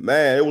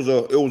 Man, it was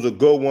a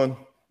good one.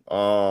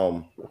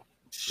 I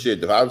would say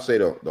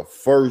the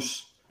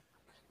first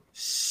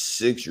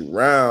 6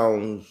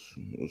 rounds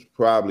was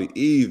probably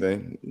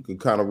even. You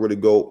could kind of really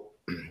go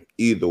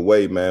either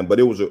way, man. But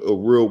it was a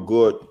real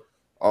good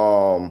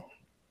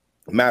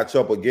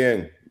matchup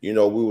again.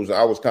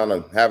 I was kind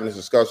of having this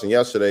discussion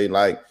yesterday,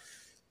 like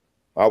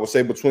I would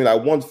say between like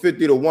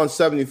 150 to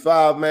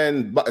 175,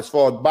 man. As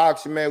far as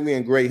boxing, man, we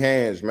in great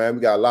hands, man.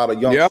 We got a lot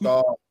of young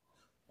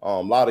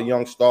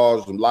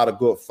stars, a lot of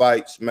good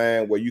fights,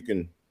 man, where you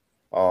can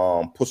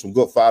put some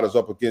good fighters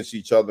up against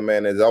each other,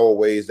 man. As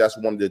always, that's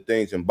one of the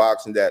things in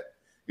boxing that,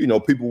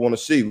 people want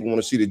to see. We want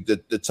to see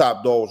the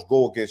top dogs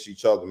go against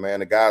each other,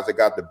 man, the guys that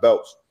got the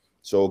belts.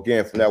 So,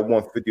 again, from that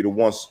 150 to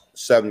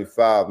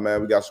 175,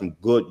 man, we got some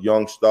good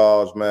young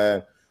stars,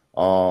 man.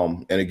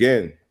 And,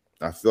 again,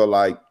 I feel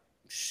like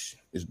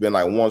it's been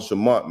like once a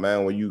month,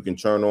 man, when you can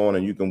turn on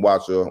and you can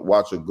watch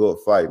a good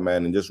fight,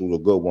 man. And this was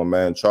a good one,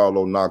 man.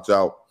 Charlo knocked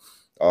out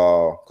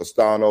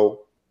Castano.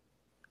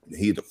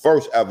 He's the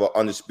first ever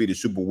undisputed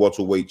super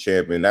welterweight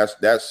champion.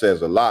 That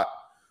says a lot.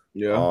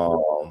 Yeah.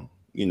 From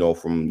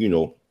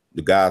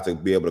the guys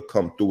that be able to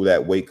come through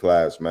that weight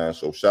class, man.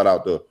 So shout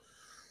out to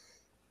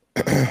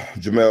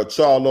Jamel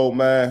Charlo,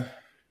 man.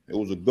 It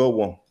was a good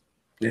one.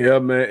 Yeah,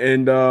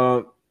 man.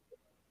 And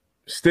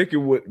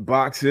sticking with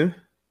boxing.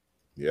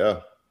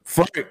 Yeah.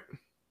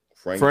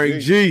 Frankie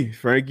G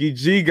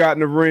got in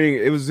the ring.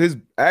 It was his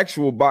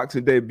actual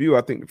boxing debut.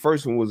 I think the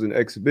first one was an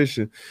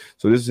exhibition.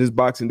 So this is his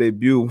boxing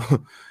debut.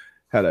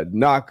 Had a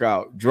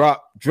knockout,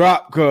 drop,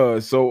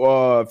 cuz.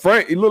 So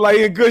Frank, he looked like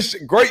he in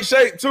great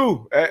shape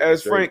too,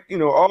 as Frank,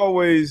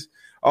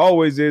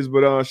 always is.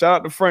 But shout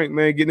out to Frank,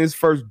 man, getting his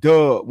first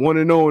dub,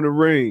 1-0 in the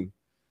ring.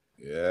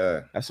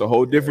 Yeah. That's a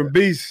whole different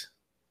beast.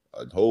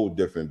 A whole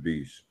different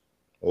beast.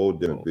 Whole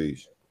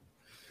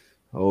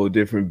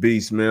different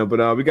beast, Man.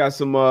 But we got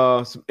some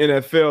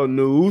NFL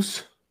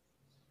news.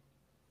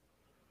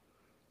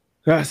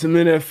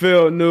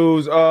 Jair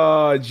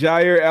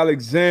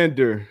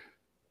Alexander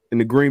and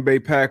the Green Bay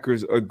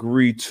Packers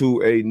agreed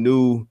to a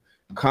new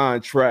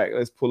contract.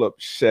 Let's pull up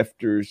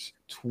Schefter's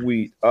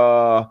tweet.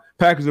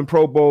 Packers and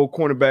Pro Bowl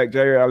cornerback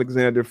Jair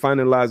Alexander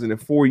finalizing a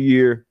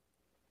 4-year,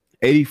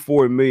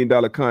 $84 million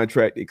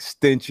contract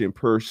extension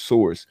per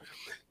source.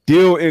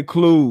 Deal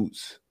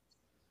includes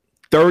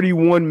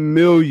 $31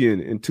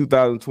 million in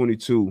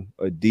 2022,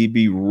 a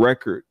DB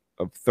record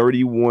of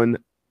 $30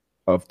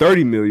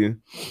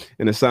 million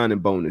in a signing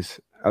bonus.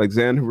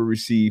 Alexander will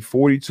receive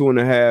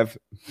 $42.5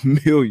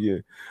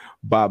 million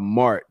by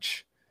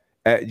March.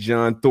 At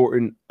John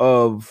Thornton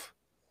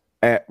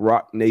at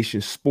Rock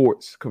Nation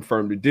Sports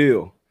confirmed the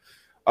deal.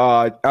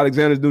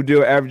 Alexander's new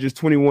deal averages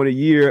 21 a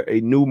year, a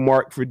new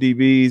mark for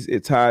DBs.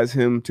 It ties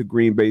him to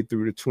Green Bay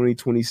through the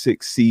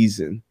 2026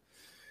 season.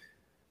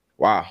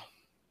 Wow.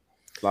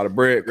 A lot of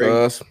bread,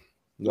 cuz. A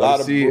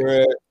lot of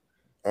bread.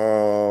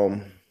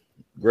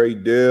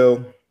 Great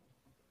deal.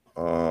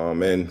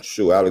 And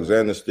shoot,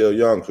 Alexander's still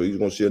young, so he's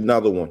going to see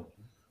another one.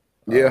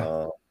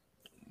 Yeah.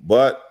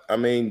 But, I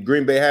mean,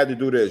 Green Bay had to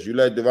do this. You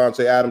let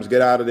Devontae Adams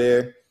get out of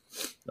there.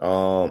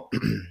 So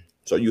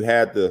you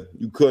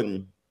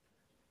couldn't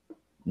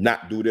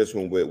not do this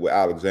one with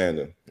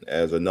Alexander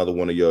as another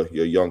one of your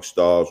young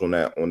stars on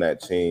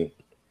that team.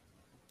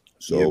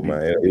 So,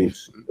 man, it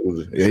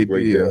was a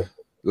great deal.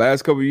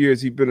 Last couple of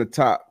years, he's been a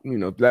top,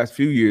 last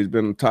few years,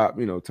 been a top,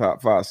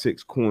 top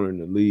 5-6 corner in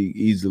the league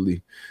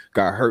easily.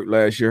 Got hurt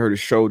last year, hurt his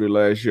shoulder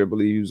last year. I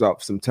believe he was out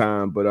for some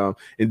time. But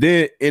and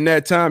then in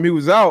that time he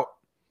was out,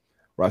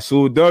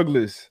 Rasul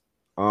Douglas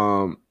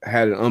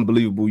had an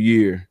unbelievable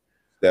year.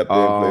 That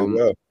played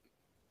well.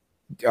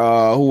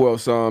 Who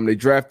else? They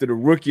drafted a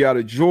rookie out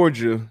of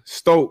Georgia,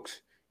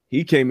 Stokes.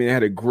 He came in and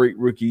had a great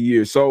rookie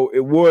year. So it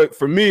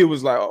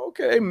was like,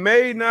 okay, they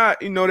may not,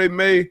 they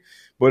may.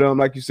 But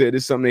like you said,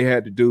 it's something they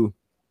had to do.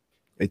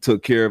 They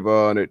took care of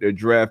their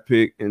draft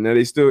pick, and now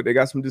they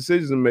got some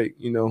decisions to make,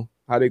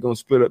 how they going to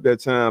split up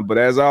that time. But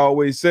as I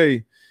always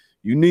say,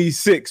 you need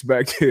 6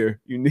 back there.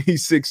 You need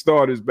 6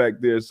 starters back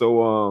there.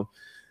 So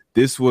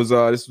this was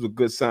a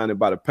good signing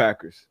by the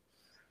Packers.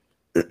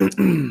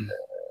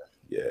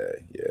 Yeah.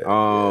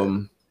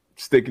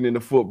 Sticking in the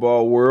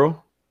football world.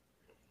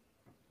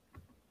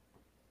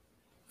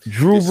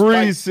 Drew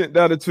Brees sent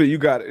out a tweet. You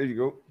got it. There you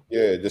go.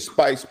 Yeah,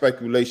 despite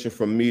speculation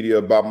from media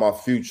about my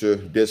future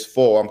this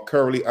fall, I'm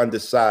currently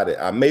undecided.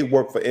 I may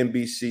work for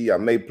NBC. I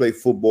may play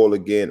football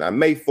again. I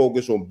may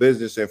focus on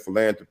business and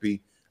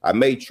philanthropy. I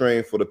may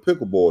train for the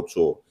pickleball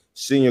tour,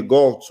 senior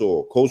golf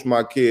tour, coach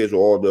my kids, or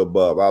all the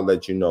above. I'll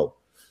let you know.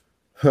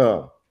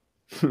 Drew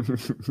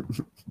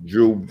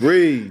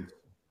Brees.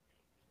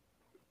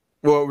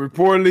 Well,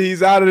 reportedly,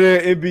 he's out of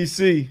there at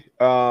NBC.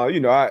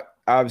 I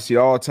obviously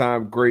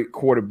all-time great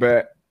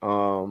quarterback.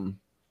 I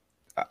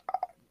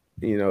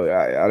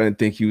didn't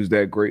think he was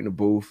that great in the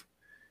booth.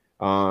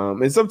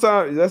 And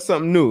sometimes that's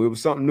something new. It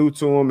was something new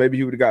to him. Maybe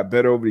he would have got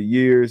better over the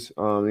years.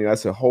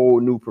 That's a whole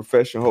new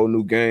profession, whole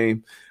new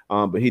game.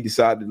 But he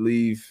decided to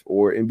leave,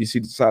 or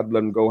NBC decided to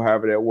let him go,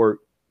 however that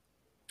worked.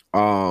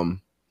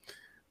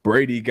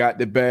 Brady got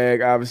the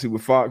bag, obviously,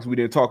 with Fox. We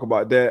didn't talk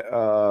about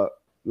that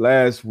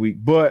last week.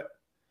 But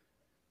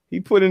he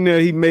put in there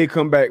he may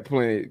come back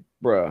playing.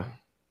 Bruh, I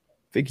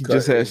think he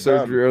just had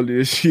surgery earlier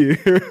this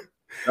year.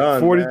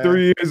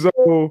 43 years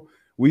old.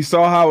 We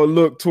saw how it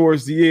looked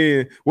towards the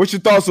end. What's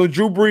your thoughts on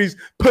Drew Brees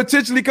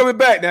potentially coming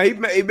back? Now, he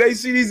may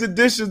see these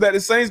additions that the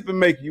Saints been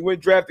making. You went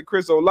and drafted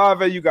Chris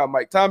Olave. You got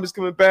Mike Thomas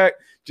coming back.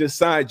 Just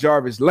signed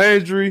Jarvis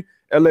Landry,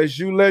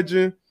 LSU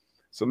legend.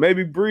 So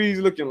maybe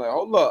Brees looking like,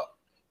 hold up.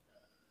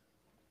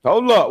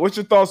 What's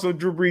your thoughts on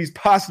Drew Brees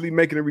possibly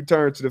making a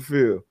return to the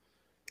field?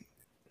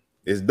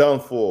 It's done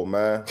for,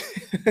 man.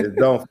 It's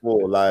done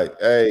for. Like,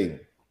 hey,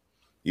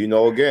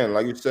 again,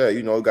 like you said,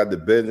 you got the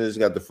business,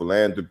 got the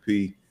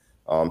philanthropy.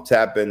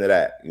 Tap into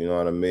that. You know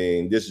what I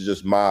mean? This is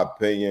just my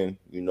opinion.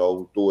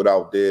 Threw it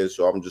out there,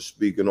 so I'm just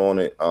speaking on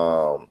it.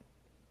 To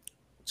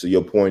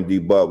your point,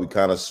 D-Bud, we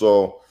kind of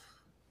saw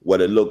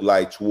what it looked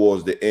like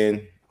towards the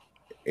end.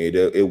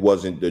 It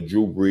wasn't the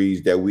Drew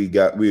Brees that we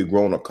had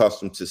grown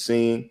accustomed to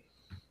seeing.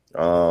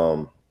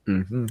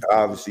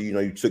 Obviously,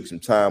 you took some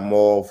time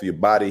off, your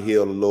body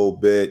healed a little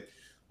bit.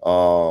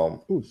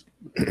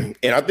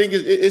 And I think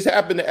it's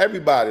happened to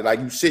everybody. Like,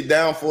 you sit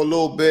down for a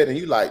little bit and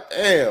you like,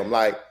 damn,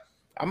 like,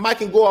 I might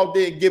can go out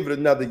there and give it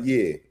another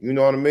year. You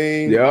know what I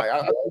mean? Yeah. Like,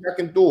 I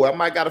can do it. I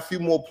might got a few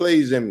more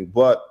plays in me.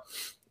 But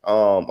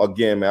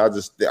again, man,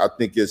 I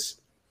think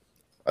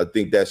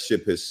that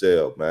ship has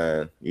sailed,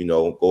 man.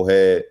 Go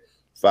ahead.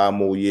 5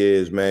 more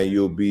years, man.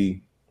 You'll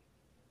be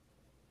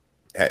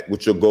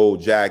with your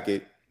gold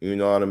jacket. You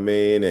know what I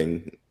mean?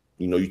 And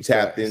you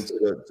tapped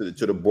into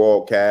the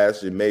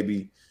broadcast, and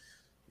maybe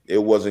it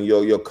wasn't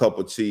your cup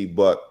of tea,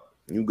 but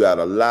you got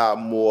a lot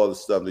more of the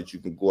stuff that you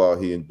can go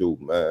out here and do,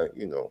 man.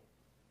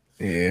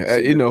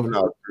 Yeah,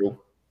 not true.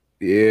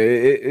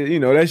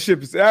 Yeah, that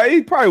ship is.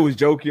 He probably was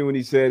joking when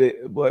he said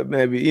it, but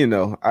maybe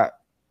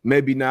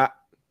maybe not,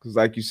 because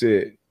like you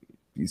said,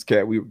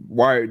 we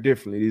wired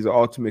differently. These are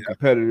ultimate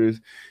competitors.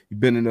 You've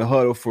been in the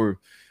huddle for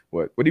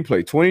what he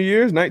played 20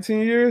 years, 19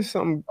 years,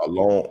 something. A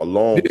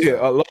long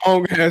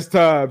ass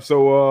time.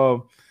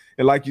 So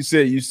and like you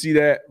said, you see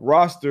that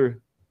roster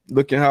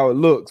looking how it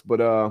looks,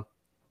 but I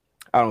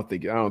don't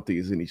think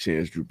there's any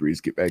chance Drew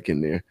Brees get back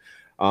in there.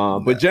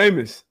 But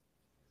Jameis.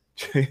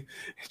 Did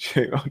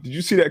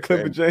you see that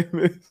clip of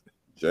Jameis?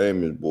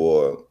 Jameis,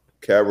 boy,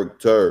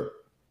 character.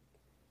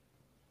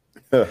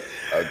 I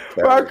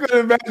couldn't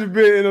imagine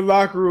being in the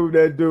locker room with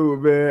that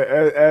dude, man,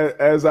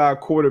 as our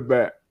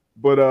quarterback.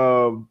 But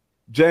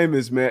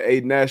Jameis, man,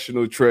 a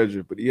national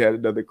treasure. But he had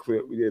another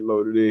clip we didn't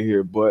load it in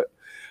here. But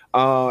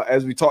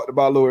as we talked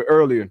about a little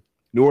earlier,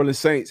 New Orleans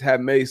Saints have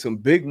made some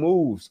big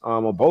moves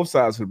on both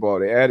sides of the ball.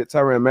 They added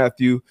Tyrann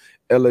Mathieu,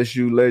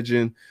 LSU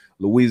legend,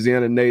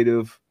 Louisiana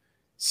native.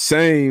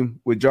 Same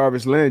with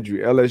Jarvis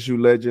Landry, LSU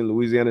legend,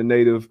 Louisiana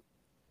native.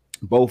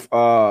 Both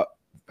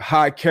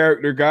high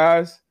character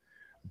guys,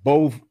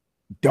 both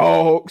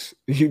dogs.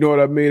 You know what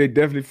I mean? They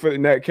definitely fit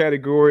in that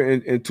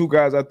category. And two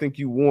guys I think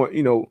you want,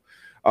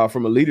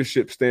 from a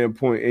leadership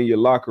standpoint in your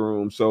locker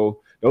room.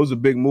 So those are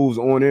big moves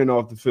on and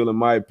off the field, in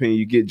my opinion.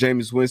 You get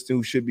Jameis Winston,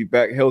 who should be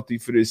back healthy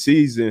for this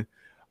season.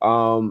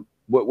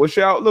 What's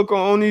your outlook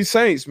on these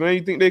Saints, man?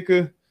 You think they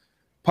could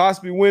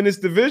possibly win this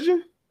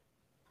division?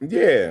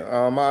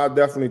 Yeah, I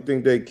definitely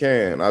think they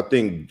can. I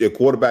think their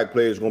quarterback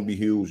play is going to be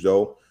huge,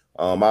 though.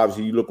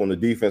 Obviously, you look on the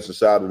defensive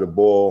side of the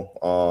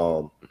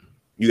ball.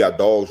 You got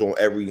dogs on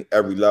every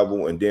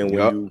level, and then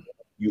when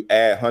you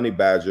add Honey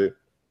Badger,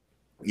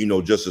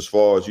 just as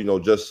far as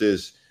just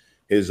his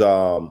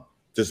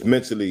just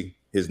mentally,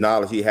 his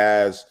knowledge he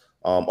has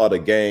of the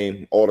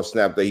game, all the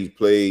snap that he's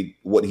played,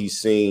 what he's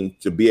seen,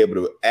 to be able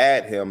to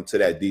add him to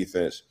that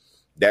defense,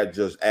 that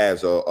just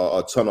adds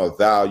a ton of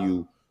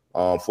value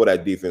for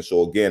that defense.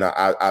 So again,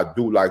 I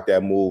do like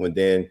that move. And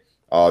then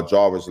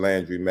Jarvis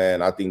Landry,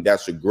 man, I think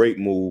that's a great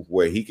move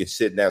where he can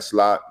sit in that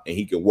slot and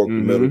he can work the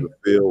middle of the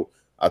field.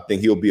 I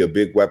think he'll be a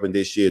big weapon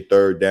this year,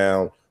 third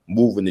down,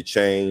 moving the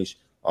change.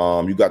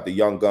 You got the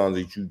young guns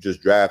that you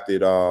just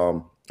drafted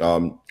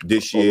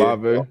this year.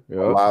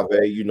 Olave,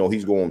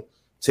 he's going to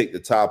take the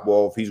top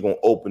off. He's going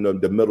to open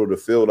the middle of the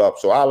field up.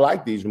 So I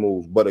like these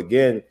moves. But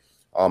again,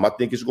 I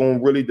think it's going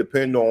to really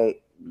depend on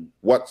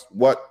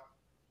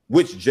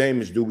which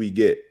Jameis do we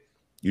get?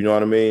 You know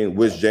what I mean?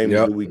 Which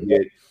Jameis do we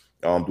get?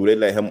 Do they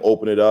let him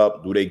open it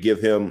up? Do they give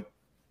him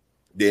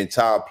the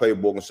entire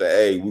playbook and say,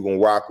 hey, we're going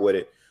to rock with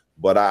it?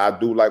 But I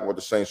do like what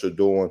the Saints are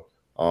doing.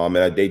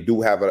 And they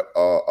do have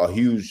a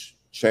huge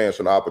chance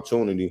and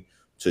opportunity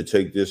to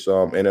take this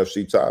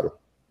NFC title.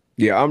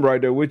 Yeah, I'm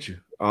right there with you.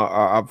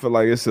 I feel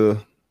like it's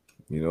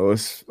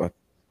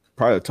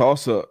probably a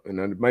toss-up. And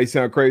it may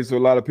sound crazy to a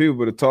lot of people,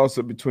 but a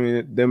toss-up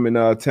between them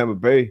and Tampa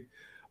Bay.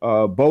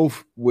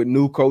 Both with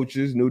new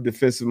coaches, new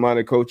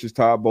defensive-minded coaches,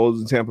 Todd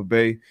Bowles in Tampa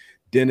Bay,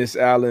 Dennis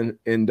Allen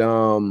in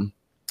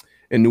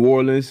New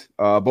Orleans.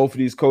 Both of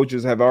these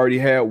coaches have already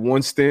had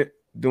one stint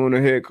doing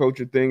the head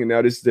coaching thing, and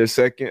now this is their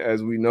second.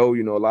 As we know,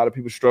 a lot of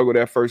people struggle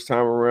that first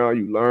time around.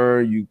 You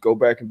learn, you go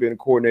back and be a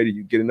coordinator,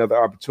 you get another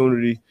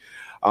opportunity.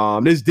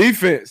 This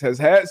defense has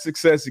had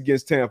success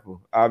against Tampa,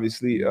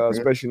 obviously,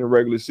 especially in the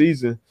regular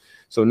season.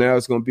 So now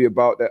it's going to be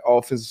about that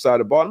offensive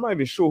side of the ball. I'm not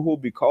even sure who will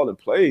be calling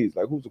plays,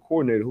 like who's the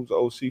coordinator, who's the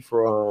OC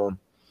for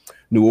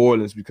New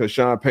Orleans, because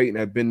Sean Payton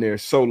had been there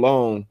so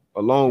long,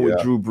 along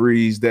with Drew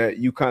Brees, that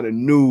you kind of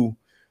knew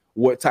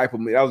what type of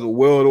 – that was a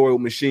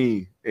well-oiled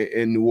machine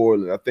in New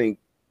Orleans. I think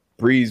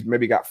Brees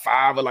maybe got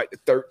 5 of like the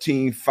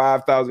 13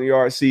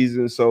 5,000-yard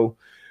seasons. So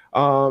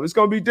it's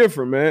going to be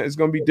different, man. It's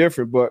going to be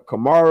different. But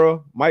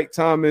Kamara, Mike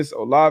Thomas,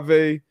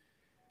 Olave,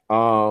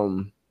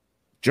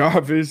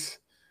 Jarvis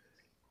 –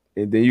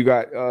 and then you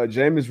got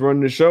Jameis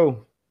running the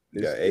show.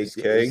 Yeah,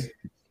 8K.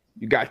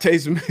 You got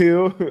Taysom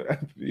Hill.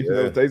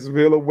 Taysom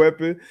Hill a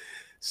weapon.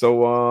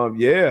 So,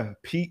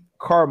 Pete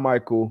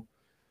Carmichael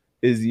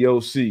is the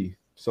OC.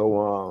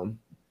 So,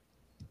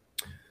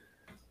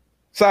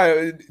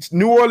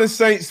 New Orleans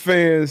Saints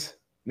fans,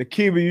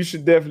 Nakiba,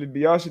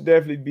 y'all should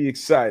definitely be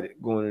excited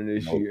going into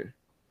this year.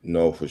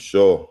 No, for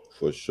sure.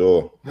 What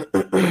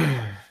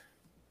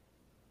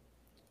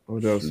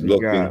else we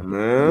got,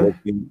 man?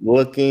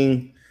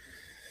 Looking.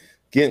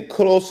 Getting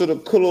closer to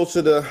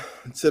the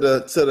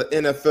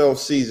NFL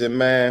season,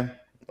 man.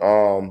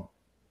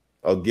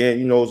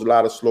 Again, it's a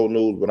lot of slow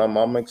news, but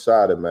I'm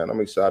excited, man. I'm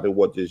excited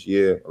what this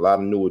year. A lot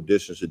of new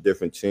additions to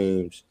different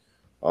teams,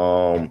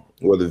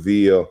 whether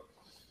via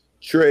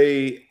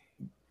trade,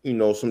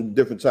 some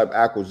different type of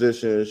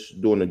acquisitions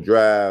during the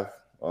draft.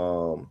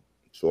 So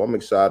I'm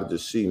excited to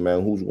see,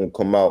 man, who's going to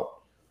come out,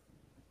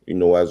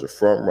 as the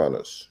front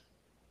runners.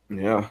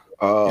 Yeah.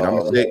 And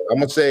I'm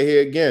gonna say it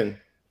here again.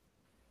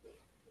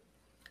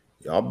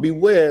 Y'all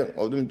beware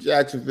of them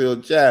Jacksonville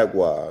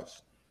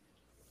Jaguars.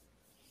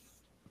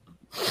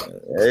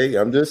 Hey,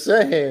 I'm just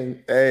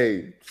saying.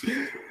 Hey,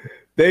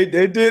 They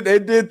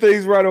did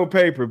things right on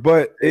paper,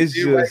 but it's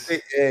just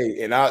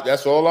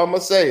that's all I'm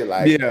gonna say.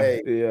 Like, yeah.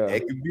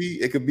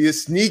 it could be a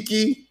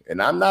sneaky,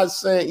 and I'm not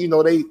saying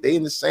they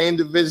in the same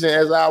division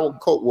as our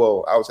coach.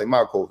 Well, I would say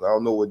my coach. I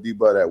don't know what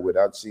D-Bud at with.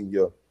 I've seen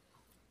your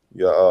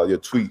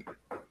tweet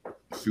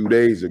a few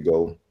days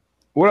ago.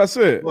 What I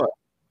said? What?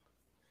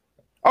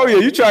 Oh yeah,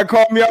 you try to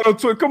call me out on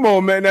Twitter. Come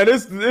on, man. Now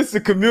this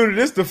the community.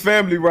 This the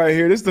family right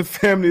here. This the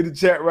family of the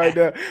chat right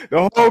there.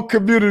 The whole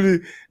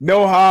community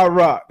know how I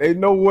rock. They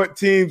know what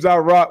teams I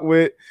rock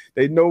with.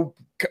 They know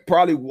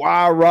probably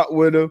why I rock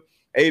with them.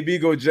 AB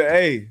go,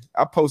 hey,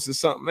 I posted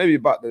something maybe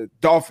about the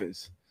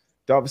Dolphins.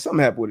 Something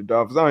happened with the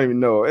Dolphins. I don't even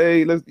know.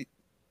 Hey,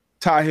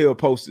 Ty Hill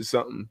posted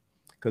something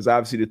because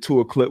obviously the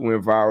tour clip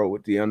went viral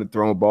with the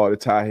underthrown ball to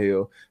Ty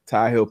Hill.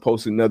 Ty Hill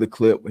posted another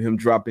clip with him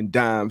dropping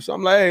dimes. So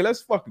I'm like, hey,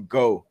 let's fucking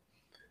go.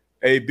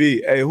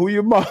 AB, hey, who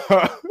your mom?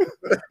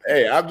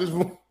 Hey, I'm just,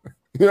 you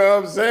know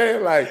what I'm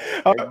saying? Like,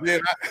 and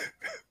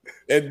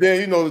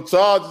then the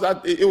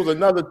Chargers. It was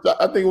another.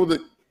 I think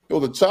it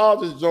was a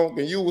Chargers joke,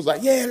 and you was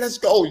like, yeah, let's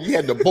go. You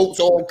had the boats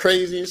all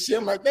crazy and shit.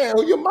 I'm like, damn,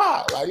 who your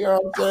mom? Like, you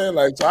know what I'm saying?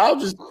 Like, so I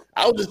was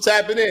just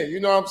tapping in. You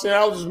know what I'm saying?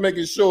 I was just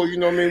making sure. You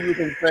know what I mean? We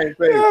can the same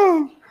page.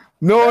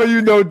 No,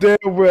 you know damn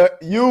well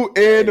you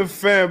and the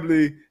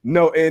family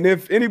know. And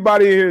if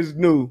anybody here is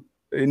new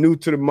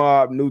to the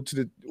mob, new to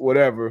the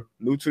whatever,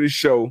 new to the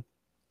show,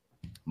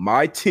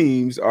 my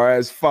teams are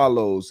as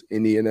follows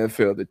in the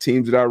NFL, the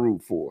teams that I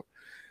root for.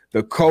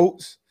 The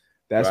Colts,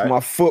 that's right. My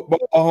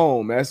football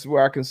home. That's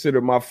where I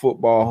consider my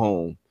football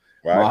home.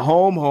 Right. My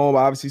home,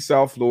 obviously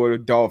South Florida,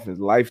 Dolphins,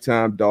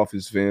 lifetime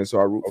Dolphins fan, so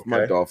I root for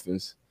my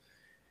Dolphins.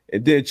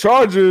 And then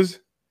Chargers,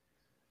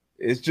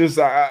 it's just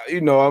I'm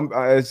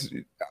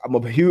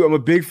a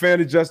big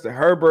fan of Justin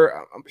Herbert.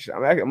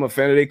 I'm a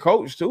fan of their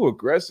coach too,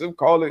 aggressive,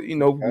 call it, a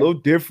little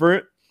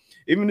different.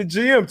 Even the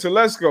GM,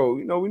 Telesco,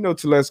 we know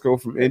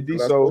Telesco from Indy.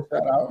 So,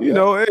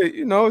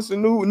 it's a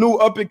new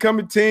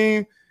up-and-coming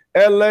team.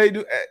 LA,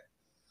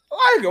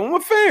 I like them. I'm a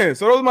fan.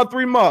 So those are my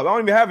three mobs. I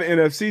don't even have an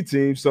NFC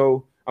team,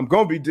 so I'm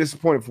going to be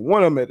disappointed for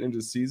one of them at the end of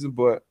the season.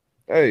 But,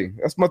 hey,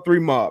 that's my three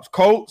mobs.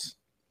 Colts,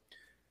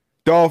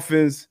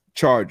 Dolphins,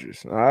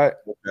 Chargers, all right?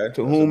 Okay,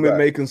 to whom it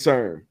may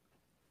concern.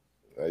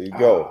 There you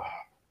go.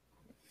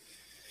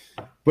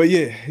 But,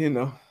 yeah,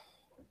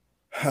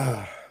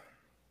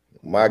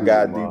 my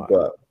guy,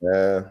 D-Buck,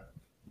 man.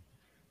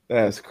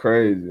 That's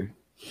crazy.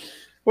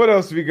 What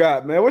else we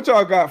got, man? What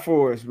y'all got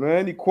for us, man?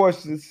 Any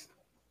questions?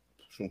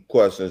 Some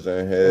questions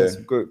in here.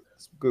 Some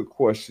good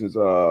questions.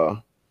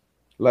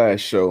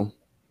 Last show,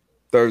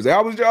 Thursday. I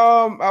was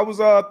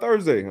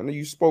Thursday. I know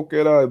you spoke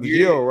at it was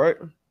Yale, right?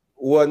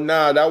 Well,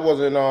 nah, that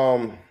wasn't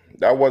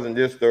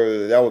this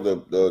Thursday. That was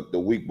the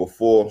week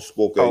before.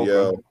 Spoke at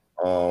Yale.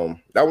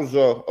 That was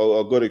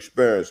a good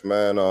experience,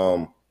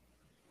 man.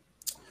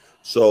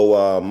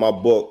 So my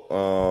book,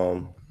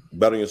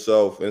 Better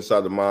Yourself,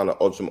 Inside the Mind of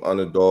Ultimate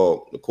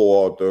Underdog, the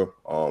co-author,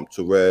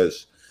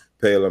 Therese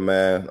Paler,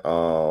 man.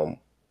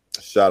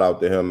 Shout out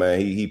to him, man.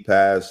 He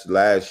passed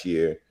last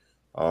year,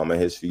 and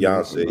his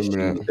fiance,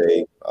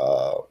 they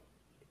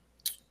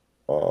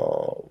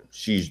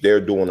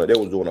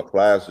was doing a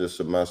class this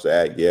semester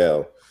at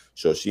Yale,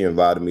 so she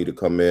invited me to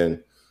come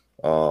in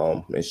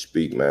and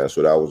speak, man.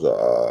 So that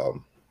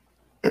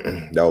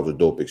was a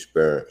dope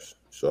experience.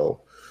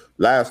 So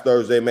last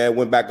Thursday, man,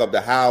 went back up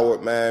to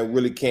Howard, man.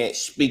 Really can't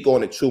speak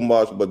on it too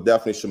much, but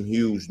definitely some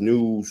huge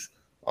news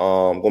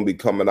gonna be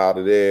coming out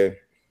of there.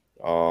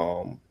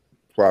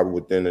 Probably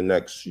within the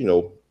next,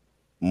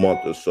 month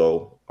or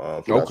so.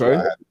 So that's what I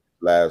had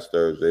last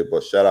Thursday.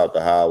 But shout out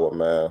to Howard,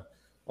 man.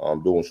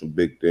 Doing some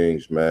big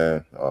things,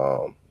 man.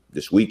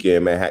 This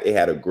weekend, man, it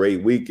had a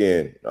great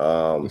weekend.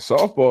 The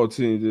softball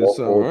team did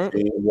something, right?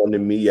 Team won the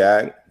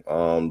MEAC.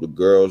 The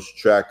girls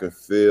track and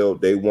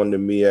field, they won the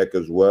MEAC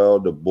as well.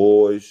 The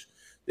boys,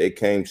 they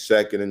came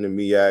second in the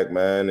MEAC,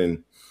 man,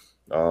 and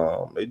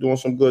they doing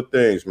some good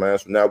things, man.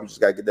 So now we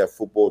just gotta get that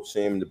football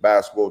team, the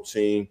basketball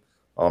team,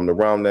 to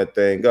round that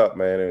thing up,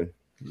 man. And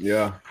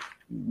yeah,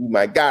 we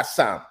might got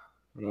some.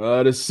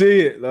 Love to see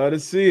it.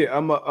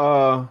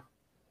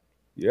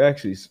 You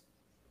actually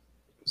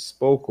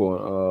spoke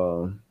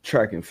on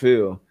track and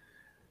field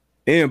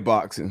and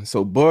boxing.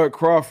 So Bud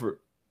Crawford,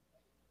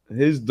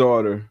 his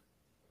daughter,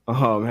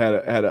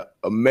 had an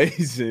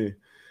amazing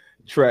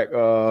track.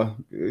 Let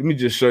me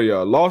just show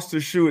y'all. Lost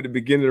her shoe at the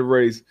beginning of the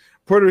race.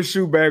 Put her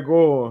shoe back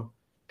on.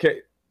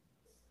 Okay.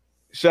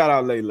 Shout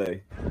out Lele.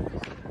 Dang,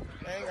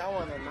 I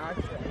want to knock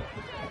her.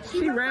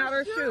 She ran out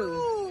her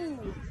shoe.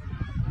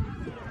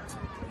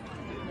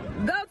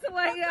 Go to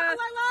Leia. Go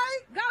Lele.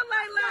 Go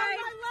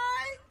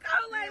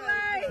Lele.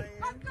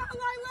 Let's go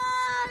Lele.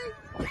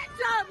 Good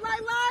job,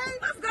 Lele.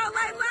 Let's go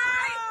Lele.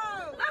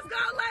 Let's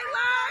go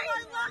Lele.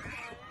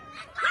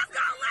 Let's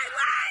go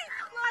Lele.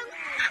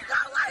 Let's go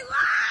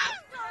Lele.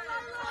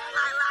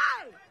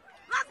 Lele.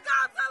 Let's go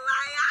to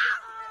Leia.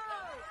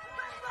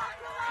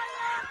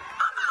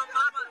 Come on,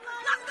 mama.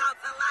 Let's go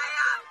to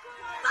Leia.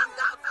 Let's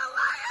go to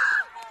Leia.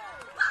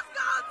 Let's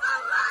go to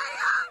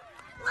Leia.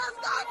 Let's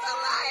go to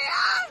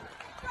Leia.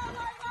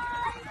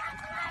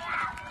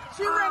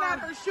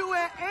 shoe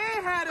and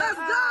had it. Let's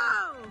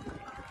go.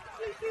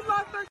 She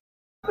lost her.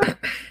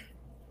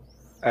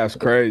 That's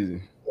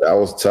crazy. That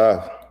was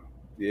tough.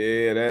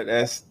 Yeah,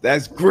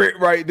 that's grit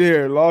right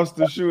there. Lost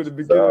the shoe at the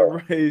beginning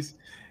of the race.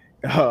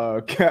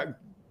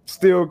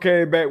 Still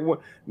came back.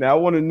 Now I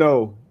want to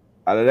know,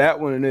 out of that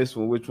one and this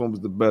one, which one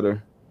was the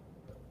better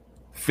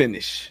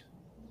finish?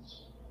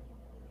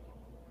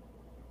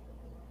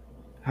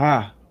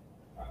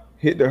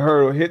 Hit the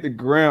hurdle, hit the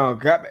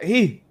ground. Got back.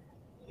 He.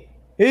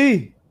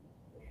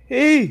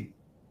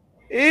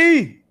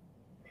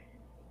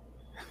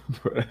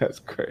 Bro, that's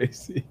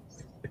crazy.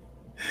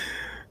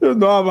 You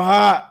know I'm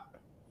hot.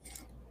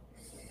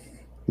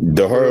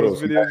 The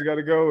hurdles. Videos you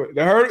gotta go with.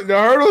 The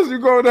hurdles. You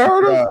go with the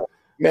hurdles.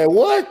 Man,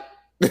 what?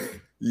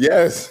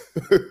 Yes.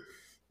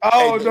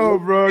 Oh hey, no,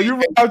 bro. You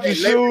run out your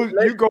shoes.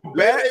 You go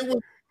back.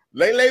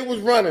 Lele was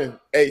running.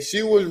 Hey,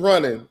 she was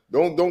running.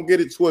 Don't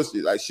get it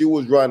twisted. Like she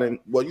was running.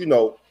 Well, you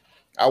know,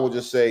 I would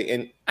just say,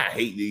 and I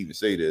hate to even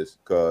say this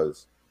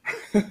because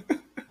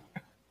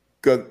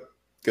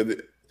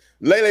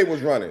Lele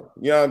was running.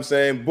 You know what I'm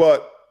saying?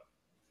 But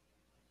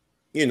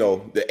you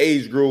know, the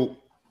age group,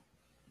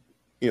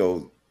 you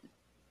know,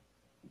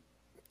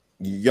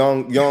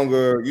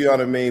 younger, you know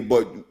what I mean?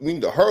 But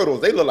the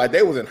hurdles, they look like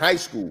they was in high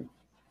school.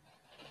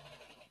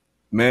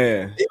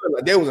 Man. They look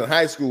like they was in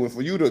high school. And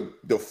for you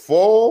to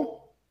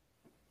fall,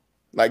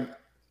 like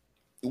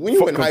when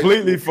you in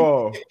completely high school,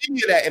 fall. You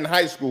hear that in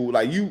high school,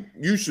 like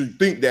you should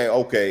think that,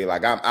 okay,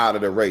 like I'm out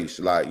of the race.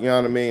 Like, you know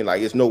what I mean?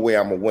 Like it's no way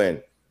I'm gonna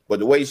win. But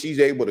the way she's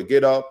able to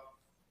get up,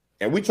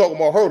 and we talking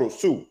about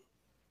hurdles too.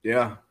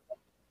 Yeah.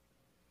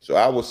 So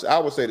I would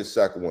say the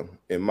second one,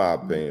 in my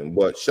opinion.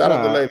 But shout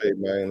out to Lele,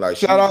 man. Like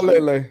shout out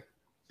Lele.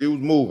 She was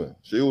moving.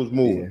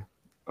 Yeah.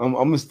 I'm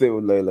gonna stay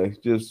with Lele.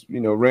 Just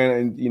ran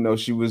and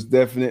she was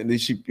definitely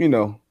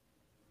she'll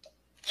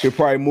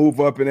probably move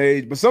up in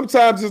age. But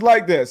sometimes it's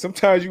like that.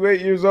 Sometimes you 8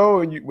 years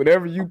old and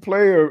whatever you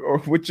play or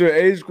with your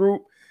age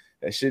group,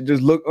 that shit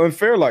just look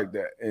unfair like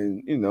that.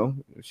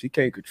 And she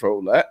can't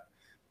control that.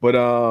 But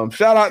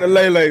shout out to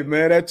Lele,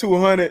 man. That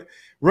 200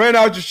 ran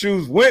out your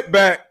shoes, went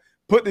back.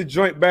 Put the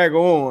joint back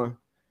on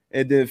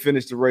and then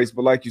finished the race.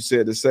 But like you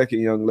said, the second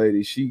young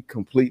lady, she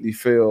completely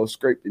fell,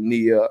 scraped the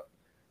knee up,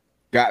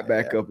 got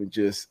back up and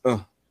just,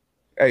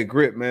 hey,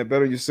 grit, man.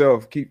 Better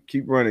yourself.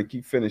 Keep running.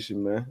 Keep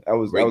finishing, man. That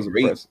was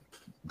impressive.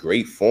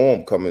 Great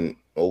form coming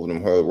over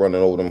them hurdles,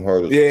 running over them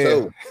hurdles. Yeah.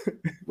 Too.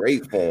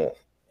 Great form.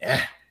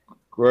 Yeah.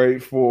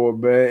 Great form,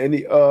 man.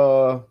 Any we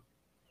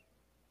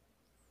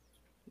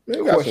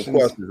got some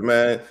questions,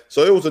 man.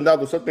 So it was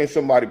something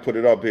somebody put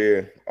it up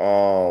here.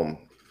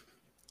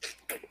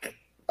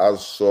 I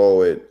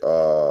saw it.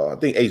 I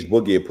think Ace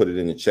Boogie put it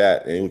in the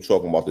chat, and he was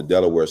talking about the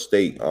Delaware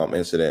State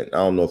incident. I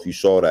don't know if you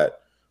saw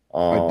that.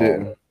 I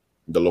didn't.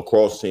 The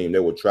lacrosse team, they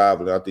were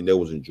traveling. I think they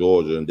was in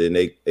Georgia, and then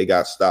they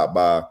got stopped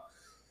by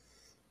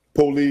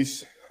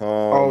police.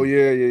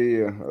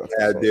 Yeah.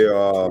 Had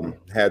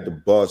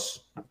the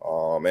bus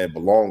and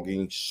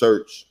belongings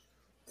searched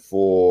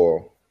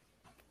for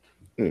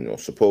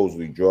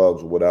supposedly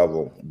drugs or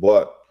whatever.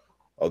 But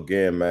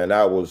again, man,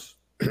 that was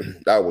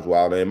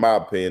wild. And in my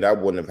opinion, that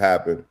wouldn't have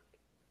happened.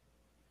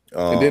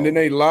 And then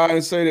they lie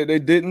and say that they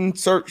didn't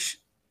search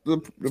the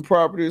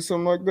property or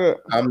something like that.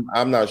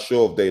 I'm not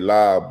sure if they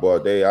lied,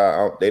 but they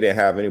didn't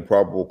have any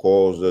probable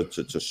cause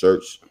to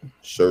search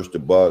the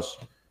bus.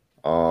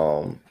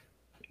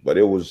 But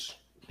it was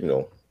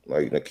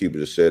like Nakiba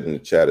just said in the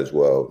chat as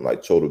well,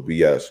 like total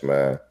BS,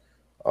 man.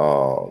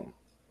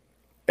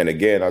 And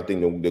again, I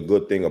think the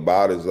good thing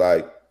about it is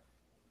I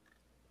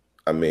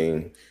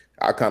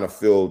kind of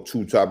feel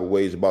two type of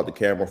ways about the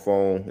camera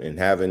phone and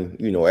having,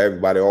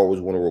 everybody always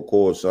want to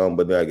record something,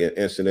 but like in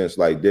incidents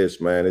like this,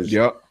 man,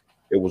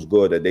 it was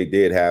good that they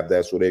did have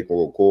that so they can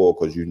record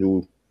because you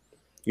knew,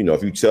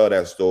 if you tell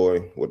that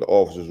story, what the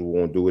officers were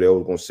going to do, they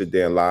were going to sit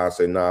there and lie and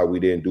say, nah, we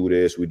didn't do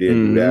this, we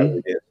didn't do that,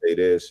 we didn't say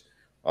this.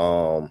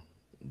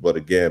 But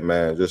again,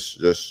 man, just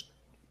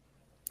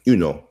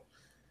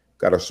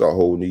got to start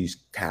holding these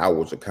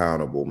cowards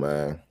accountable,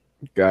 man.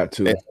 Got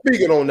to. And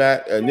speaking on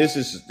that, and this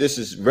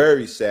is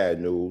very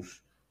sad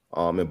news.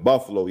 In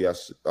Buffalo,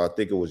 yes, I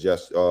think it was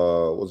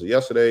was it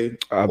yesterday?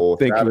 I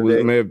think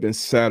it may have been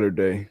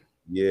Saturday.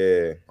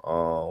 Yeah.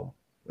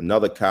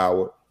 Another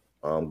coward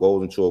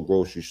goes into a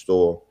grocery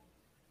store,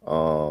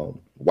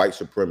 white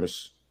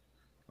supremacist,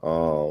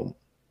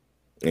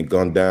 and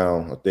gunned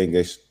down. I think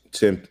it's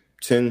 10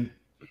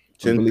 I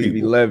believe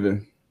people.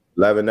 11.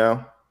 11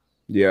 now?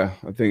 Yeah,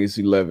 I think it's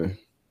 11.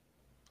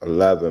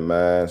 11,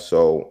 man.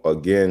 So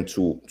again,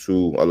 to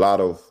a lot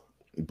of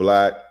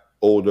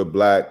older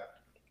black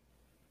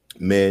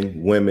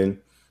men,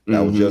 women that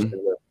was just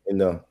in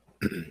the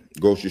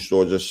grocery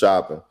store just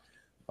shopping,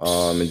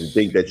 and to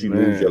think that you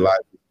lose your life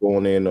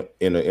going in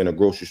a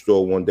grocery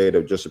store one day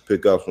to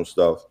pick up some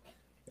stuff,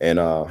 and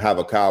have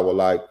a coward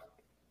like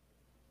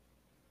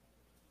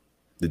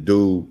the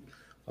dude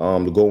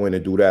to go in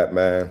and do that,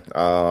 man.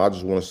 I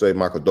just want to say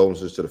my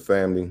condolences to the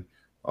family.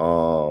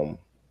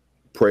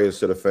 Prayers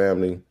to the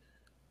family.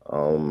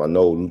 I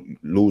know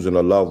losing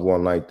a loved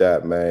one like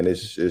that, man,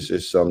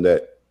 it's something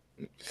that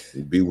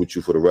be with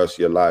you for the rest of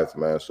your life,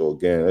 man. So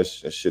again, that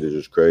shit is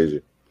just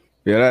crazy.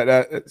 Yeah,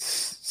 that's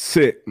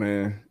sick,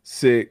 man.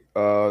 Sick.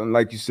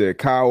 Like you said,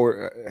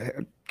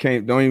 coward.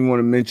 Don't even want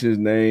to mention his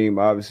name.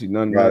 Obviously,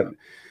 none of that.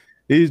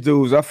 These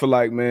dudes, I feel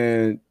like,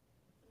 man,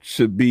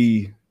 should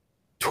be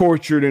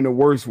tortured in the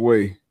worst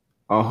way.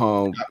 I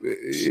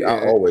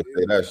always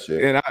say that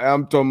shit. And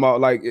I'm talking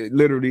about like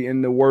literally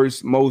in the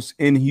worst, most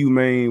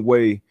inhumane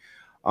way.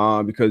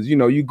 Because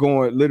you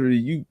going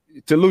literally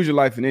to lose your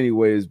life in any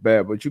way is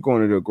bad, but you're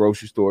going to the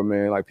grocery store,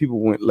 man. Like people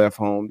left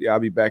home. Yeah, I'll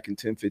be back in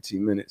 10,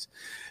 15 minutes.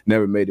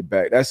 Never made it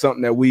back. That's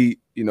something that we,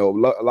 a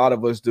lot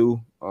of us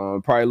do.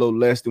 Probably a little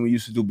less than we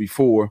used to do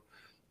before,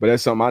 but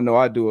that's something I know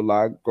I do a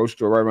lot. Grocery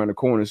store right around the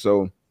corner.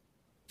 So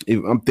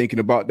I'm thinking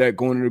about that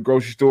going to the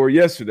grocery store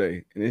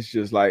yesterday, and it's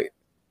just like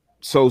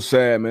so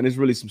sad, man. There's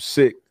really some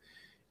sick,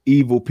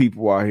 evil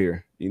people out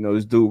here.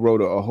 This dude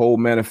wrote a whole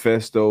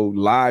manifesto,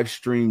 live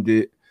streamed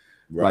it.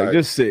 Right. Like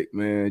just sick,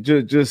 man.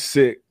 Just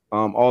sick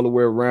all the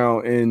way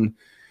around. And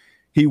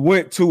he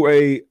went to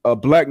a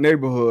black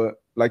neighborhood,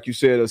 like you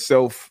said,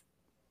 called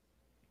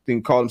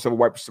himself a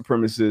white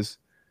supremacist.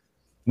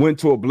 Went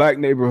to a black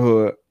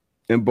neighborhood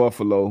in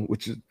Buffalo,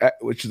 which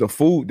is a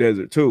food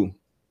desert too,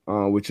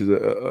 which is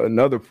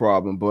another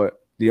problem. But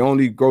the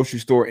only grocery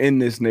store in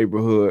this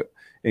neighborhood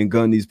and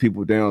gunned these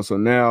people down. So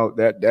now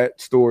that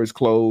store is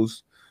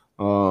closed.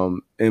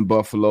 In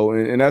Buffalo,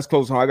 and that's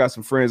close home. I got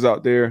some friends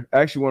out there.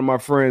 Actually, one of my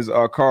friends,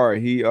 Kari,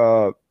 he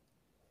one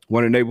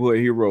of the neighborhood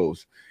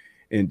heroes,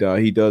 and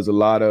he does a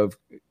lot of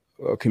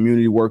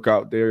community work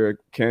out there.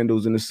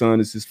 Candles in the Sun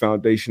is his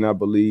foundation, I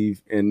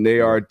believe, and they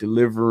are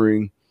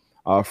delivering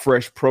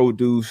fresh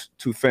produce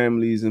to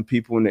families and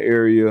people in the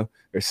area.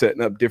 They're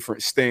setting up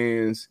different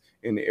stands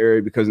in the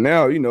area because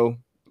now, a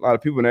lot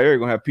of people in the area are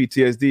gonna have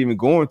PTSD even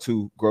going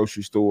to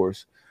grocery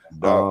stores.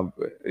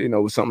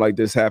 With something like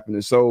this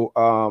happening. So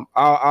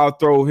I'll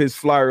throw his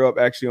flyer up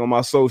actually on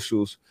my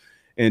socials.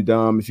 And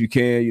if you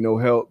can,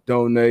 help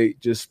donate,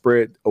 just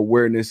spread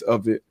awareness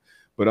of it.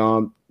 But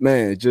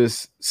man,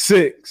 just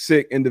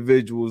sick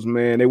individuals,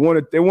 man. They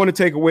want to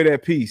take away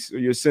that peace or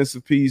your sense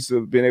of peace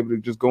of being able to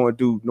just go and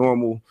do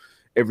normal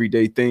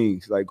everyday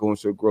things like going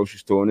to a grocery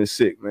store, and it's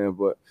sick, man.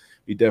 But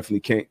you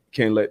definitely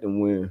can't let them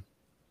win.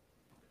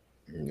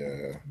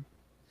 Yeah.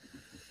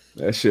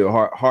 That shit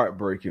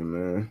heartbreaking,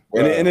 man.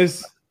 Well, and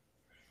it's,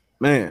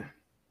 man.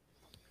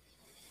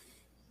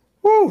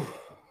 Whew.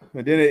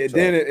 And then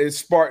it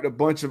sparked a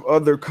bunch of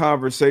other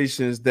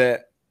conversations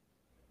that,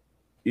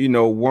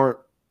 weren't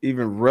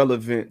even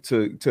relevant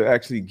to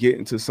actually get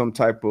into some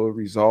type of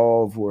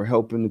resolve or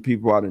helping the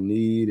people out of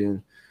need.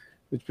 And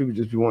people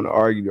just be wanting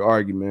to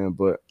argue, man.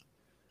 But,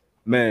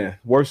 man,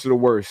 worst of the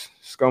worst,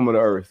 scum of the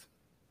earth.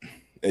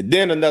 And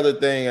then another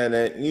thing, and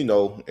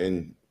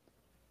and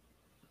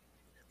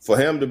for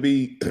him to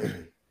be,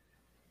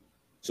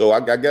 so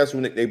I guess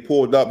when they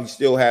pulled up, he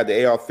still had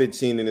the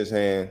AR-15 in his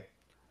hand.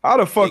 How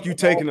the fuck you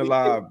taking it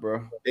live,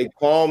 bro? They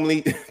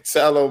calmly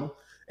tell him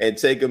and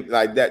take him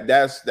like that.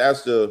 That's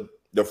the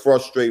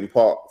frustrating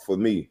part for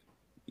me.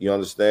 You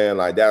understand?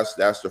 Like that's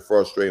the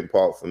frustrating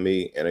part for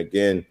me. And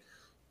again,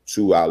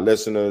 to our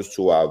listeners,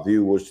 to our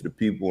viewers, to the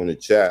people in the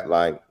chat,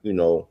 like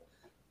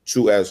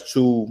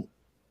two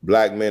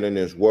black men in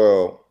this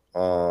world,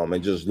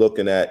 and just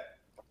looking at.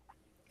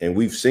 And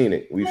we've seen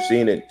it. We've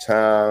seen it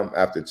time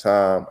after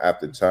time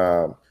after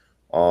time.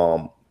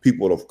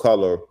 People of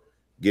color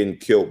getting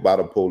killed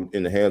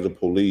in the hands of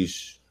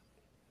police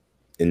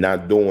and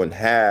not doing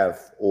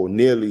half or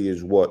nearly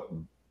is what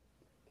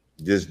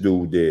this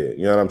dude did.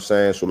 You know what I'm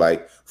saying? So,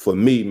 like, for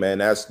me, man,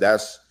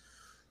 that's.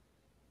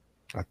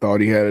 I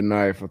thought he had a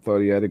knife. I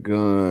thought he had a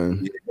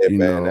gun. Yeah,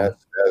 man,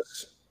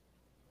 that's.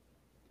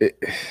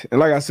 And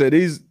like I said,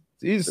 he's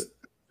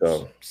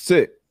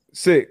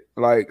sick,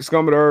 like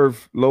scum of the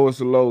earth, lowest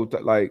of low.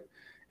 Like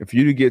if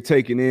you to get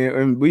taken in,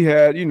 and we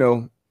had,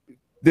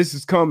 this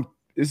has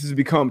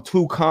become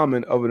too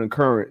common of an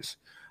occurrence.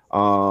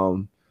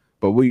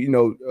 But we,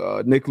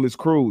 Nicholas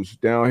Cruz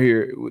down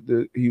here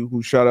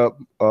who shot up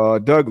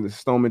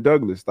Stoneman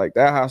Douglas, like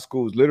that high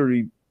school is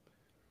literally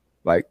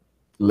like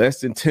less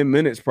than 10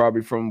 minutes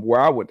probably from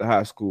where I went to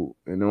high school,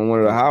 and on one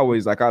of the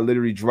highways, like I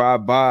literally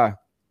drive by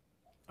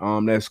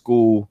that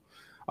school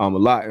a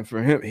lot, and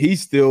for him,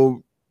 he's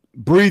still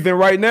breathing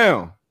right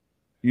now,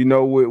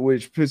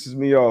 which pisses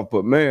me off.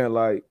 But man,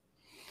 like,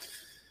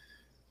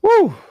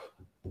 whoo,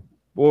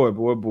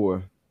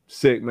 boy,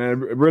 sick, man.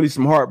 Really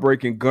some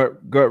heartbreaking, gut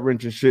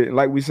wrenching shit. And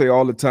like we say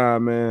all the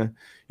time, man,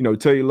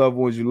 tell your loved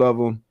ones you love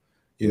them,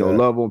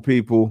 love on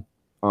people,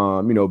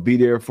 be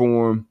there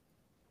for them.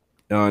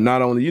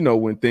 Not only,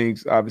 when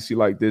things obviously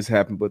like this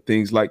happen, but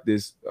things like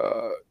this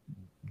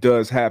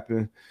does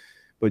happen.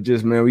 But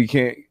just, man,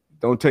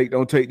 don't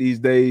take these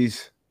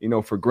days,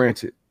 for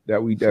granted.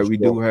 That we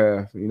do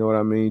have, you know what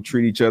I mean?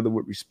 Treat each other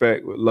with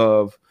respect, with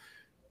love,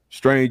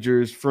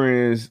 strangers,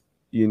 friends,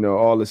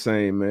 all the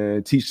same,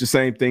 man. Teach the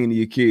same thing to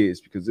your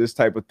kids because this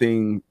type of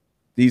thing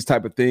these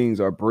type of things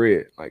are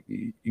bred. Like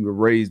you were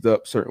raised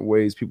up certain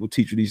ways. People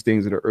teach you these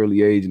things at an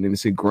early age, and then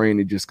it's ingrained.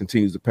 It just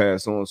continues to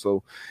pass on.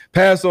 So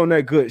pass on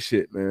that good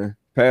shit, man.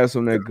 Pass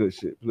on that good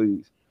shit,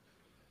 please.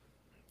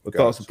 But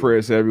thoughts and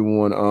prayers to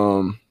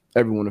everyone,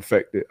 everyone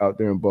affected out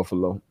there in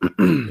Buffalo.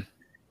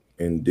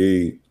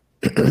 Indeed.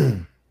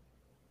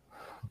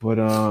 But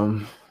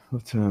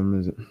what time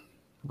is it?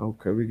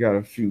 Okay, we got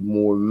a few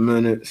more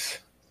minutes.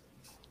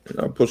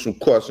 I'll put some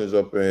questions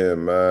up in here,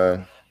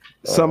 man.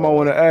 Something I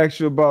want to ask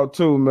you about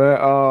too,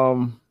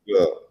 man.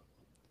 Yeah.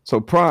 So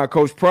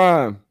Coach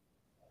Prime,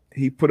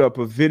 he put up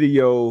a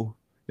video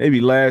maybe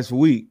last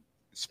week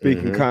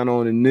speaking kind of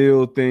on the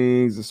Neil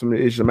things and some of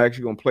the issues. I'm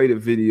actually gonna play the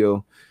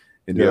video,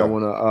 and then I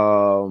want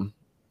to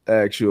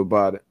ask you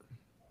about it.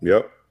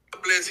 Yep.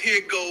 Bless,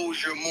 here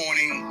goes your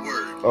morning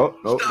word. Oh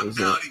no,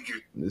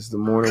 this is the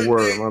morning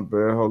word. My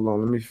bad. Hold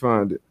on, let me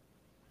find it.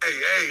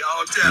 Hey,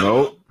 all time.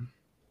 Nope.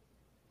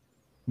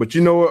 But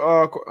you know what?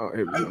 I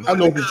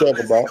know what you're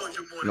talking about.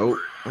 Nope.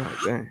 Oh,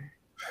 dang.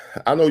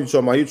 I know you're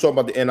talking about. You're talking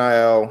about the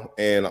NIL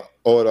and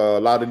a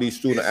lot of these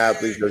student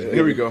athletes.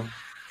 Here we go.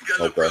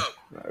 Okay.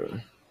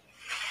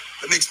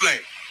 Let me explain.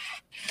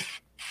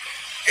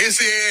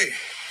 NCAA,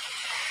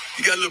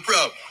 you got a little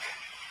problem.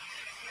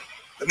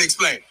 Let me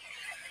explain.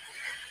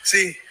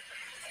 See,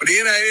 for the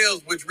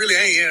NILs, which really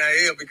ain't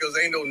NIL because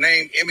there ain't no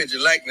name, image,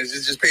 and likeness.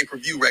 It's just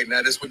pay-per-view right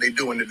now. That's what they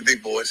doing to the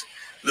big boys.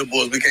 Little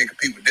boys, we can't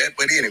compete with that.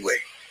 But anyway,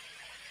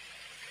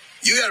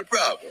 you got a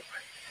problem.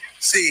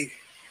 See,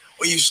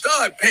 when you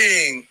start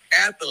paying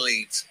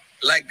athletes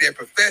like they're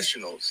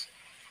professionals,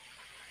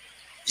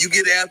 you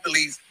get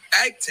athletes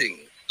acting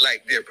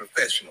like they're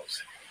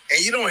professionals.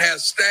 And you don't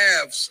have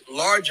staffs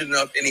large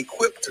enough and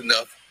equipped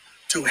enough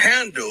to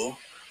handle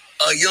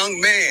a young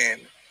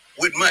man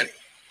with money.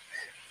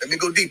 Let me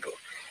go deeper.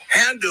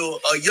 Handle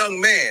a young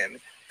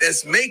man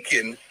that's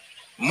making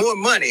more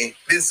money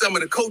than some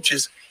of the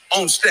coaches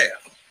on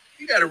staff.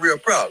 You got a real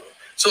problem.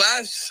 So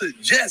I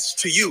suggest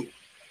to you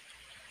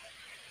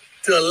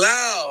to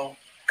allow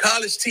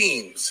college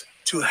teams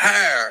to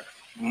hire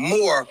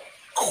more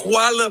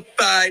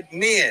qualified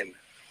men,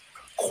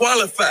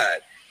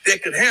 that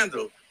could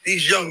handle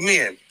these young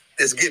men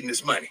that's getting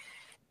this money.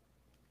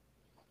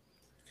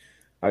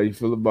 How you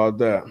feel about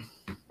that?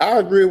 I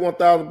agree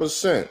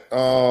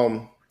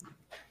 1,000%.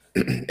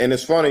 And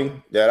it's funny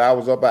that I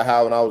was up at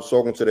Howard and I was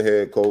talking to the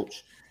head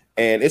coach,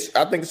 and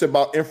I think it's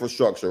about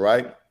infrastructure,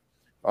 right?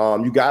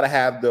 You got to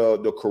have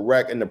the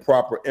correct and the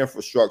proper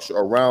infrastructure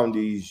around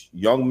these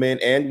young men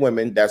and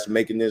women that's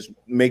making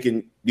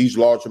these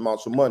large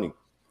amounts of money.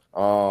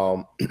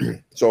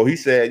 So he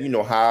said,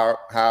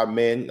 hire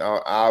men.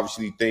 I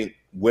obviously think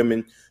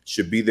women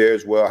should be there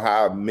as well.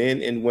 Hire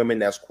men and women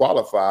that's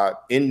qualified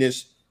in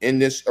this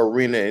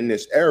arena, in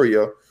this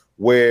area,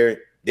 where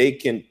they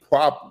can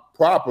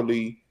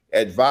properly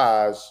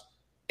advise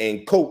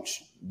and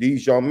coach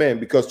these young men.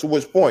 Because to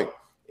his point,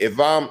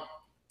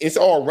 it's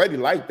already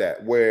like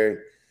that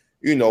where,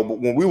 but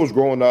when we was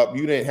growing up,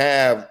 you didn't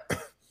have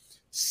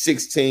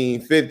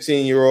 16,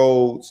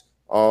 15-year-olds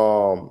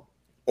on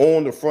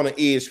the front of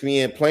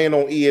ESPN, playing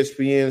on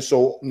ESPN.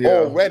 So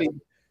already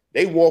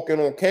they walking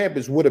on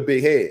campus with a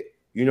big head.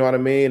 You know what I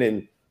mean?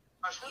 And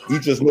you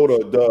just know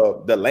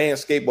the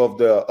landscape of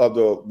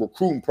the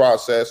recruiting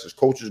process as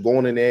coaches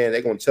going in there and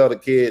they're going to tell the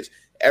kids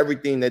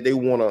everything that they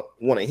want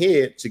to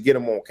hear to get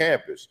them on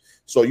campus.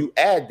 So you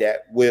add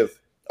that with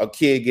a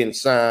kid getting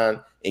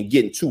signed and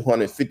getting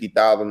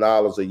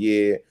 $250,000 a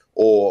year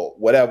or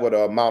whatever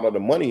the amount of the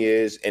money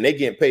is, and they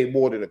getting paid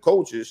more than the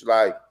coaches.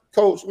 Like,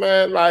 coach,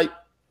 man, like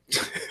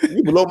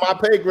you below my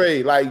pay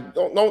grade. Like,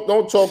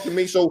 don't talk to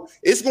me. So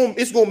it's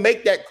gonna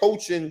make the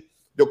coaching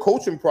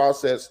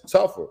process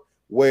tougher.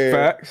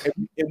 Where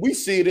and we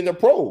see it in the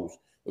pros.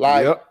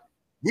 Like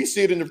we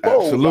see it in the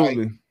pros.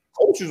 Absolutely. Like,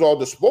 coaches are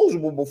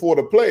disposable before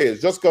the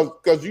players, just because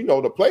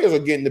the players are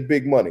getting the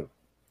big money.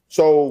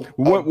 So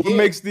what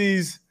makes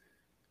these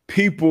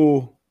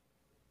people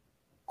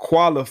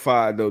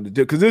qualified though to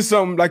do? Because it's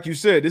something, like you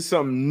said, it's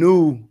something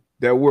new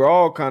that we're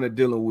all kind of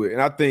dealing with.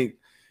 And I think,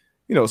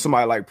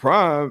 somebody like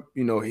Prime,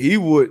 he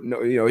would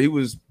know, he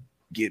was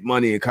get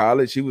money in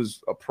college. He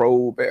was a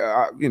pro,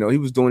 he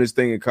was doing his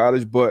thing in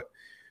college. But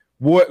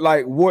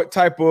what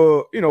type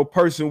of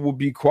person would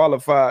be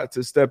qualified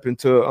to step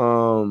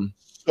into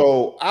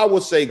so I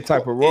would say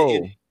type of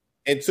role?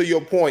 And to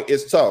your point,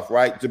 it's tough,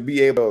 right? To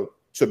be able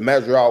to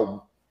measure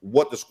out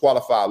what does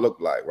qualified look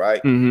like,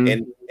 right? Mm-hmm.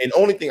 And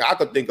only thing I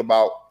could think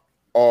about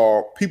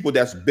are people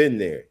that's been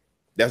there,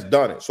 that's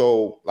done it.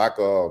 So like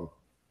I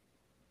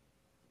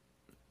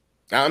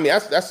mean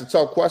that's a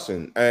tough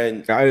question.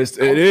 And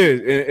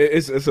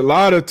it's a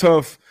lot of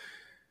tough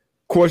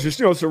questions,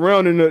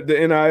 surrounding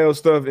the NIL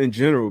stuff in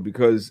general,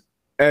 because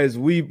as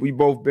we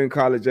both been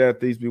college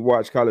athletes, we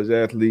watch college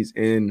athletes,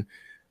 and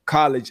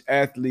college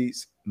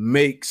athletes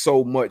make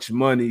so much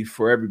money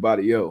for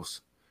everybody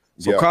else.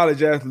 So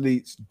college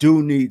athletes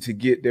do need to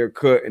get their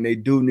cut, and they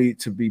do need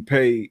to be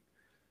paid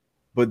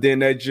But then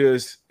that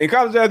just – and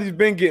college athletes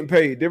been getting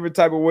paid different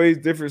type of ways,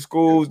 different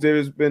schools.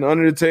 There's been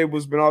under the table.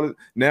 It's been all this.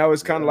 Now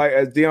it's kind of like,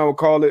 as Deion would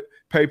call it,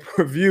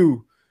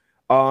 pay-per-view.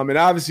 And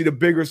obviously the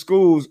bigger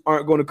schools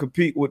aren't going to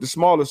compete with the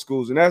smaller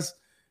schools. And that's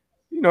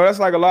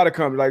like a lot of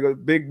companies, like a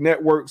big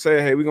network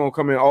say, hey, we're going to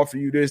come in and offer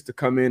you this to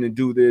come in and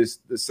do this.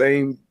 The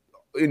same,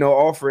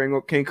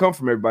 offering can't come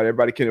from everybody.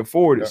 Everybody can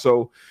afford it. Yeah.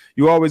 So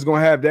you're always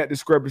going to have that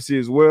discrepancy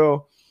as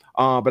well.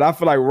 But I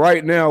feel like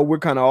right now we're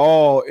kind of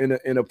all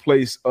in a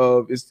place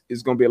of it's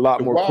going to be a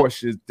lot more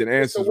questions than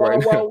answers right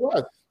now.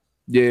 West.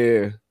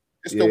 Yeah.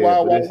 It's the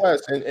Wild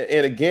West.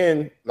 And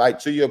again, like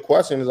to your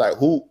question is like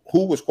who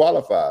was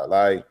qualified?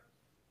 Like,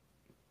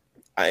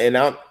 and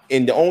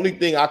the only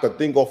thing I could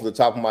think off the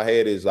top of my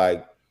head is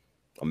like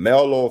a man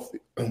or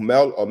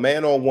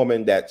a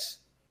woman that's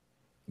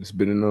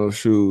been in those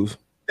shoes.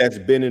 That's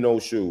been in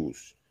those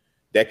shoes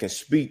that can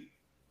speak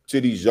to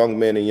these young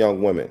men and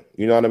young women.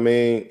 You know what I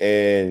mean?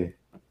 And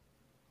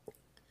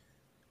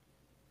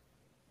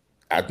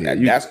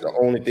that's the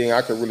only thing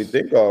I can really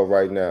think of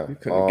right now. You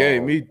could have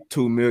gave me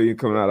 $2 million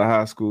coming out of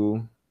high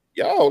school.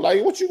 Yo,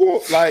 like what you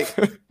going like?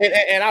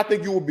 and I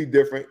think you would be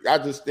different. I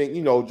just think I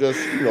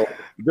would.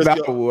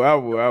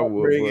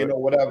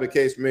 Whatever the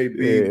case may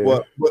be.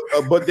 Yeah.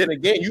 But then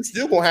again, you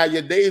still gonna have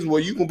your days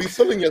where you can be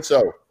feeling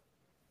yourself.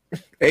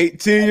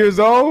 18 years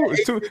old,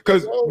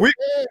 because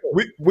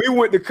we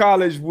went to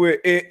college with,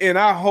 and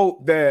I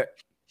hope that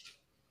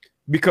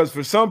because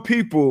for some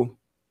people,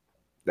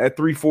 that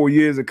 3-4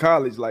 years of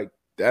college, like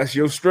that's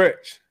your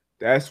stretch.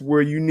 That's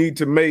where you need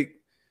to make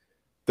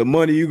the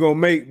money you're going to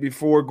make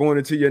before going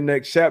into your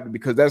next chapter,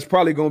 because that's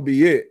probably going to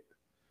be it.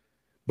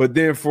 But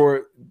then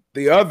for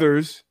the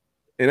others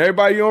and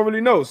everybody you don't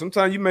really know,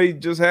 sometimes you may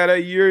just have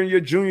that year in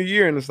your junior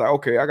year and it's like,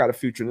 okay, I got a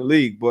future in the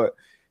league. But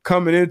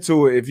coming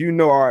into it, if you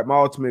know, all right, my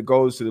ultimate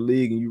goal is to the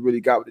league and you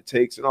really got what it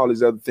takes and all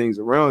these other things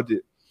around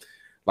it,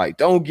 like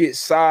don't get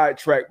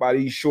sidetracked by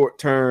these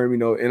short-term,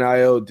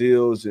 NIL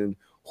deals and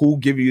who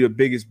give you the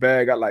biggest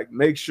bag. I like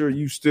make sure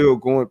you still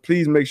going.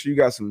 Please make sure you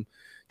got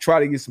try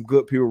to get some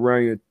good people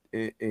around you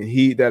and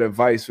heed that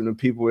advice from the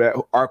people that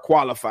are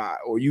qualified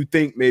or you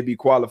think may be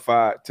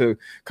qualified to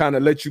kind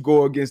of let you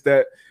go against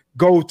that,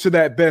 go to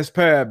that best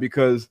path,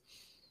 because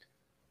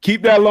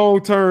keep that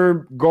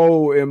long-term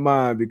goal in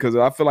mind, because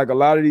I feel like a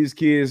lot of these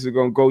kids are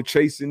going to go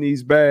chasing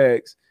these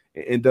bags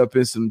and end up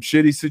in some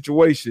shitty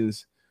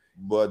situations.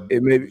 But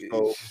it may be,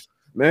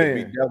 man,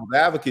 be devil's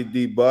advocate,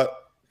 D-Butt,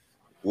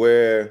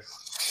 where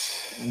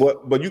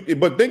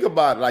but think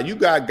about it, like you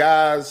got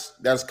guys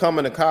that's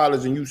coming to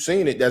college and you've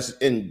seen it that's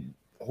in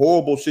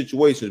horrible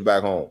situations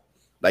back home,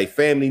 like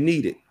family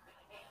needed.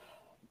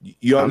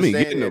 You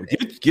understand?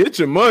 Get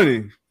your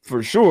money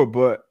for sure,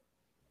 but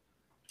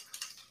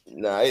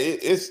nah,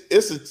 it's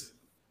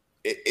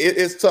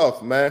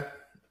tough, man.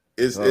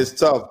 It's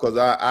tough because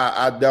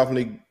I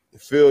definitely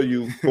feel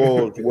you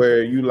for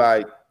where you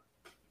like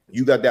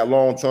you got that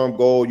long-term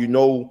goal.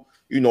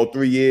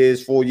 3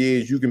 years, 4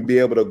 years, you can be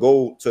able to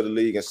go to the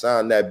league and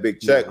sign that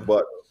big check.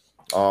 But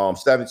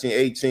 17,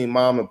 18,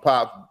 mom and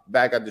pop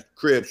back at the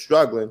crib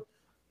struggling.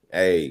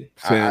 Hey,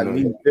 I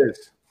need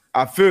this.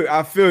 I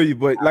feel you,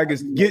 but like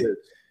it's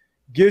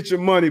get your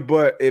money.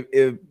 But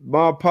if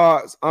mom,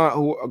 pops,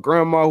 aunt,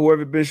 grandma,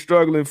 whoever been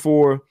struggling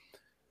for,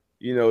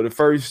 the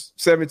first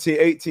 17,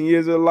 18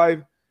 years of life,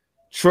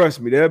 trust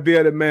me, they'll be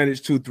able to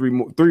manage 3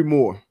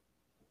 more.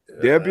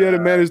 They'll be able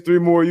to manage 3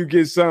 more. You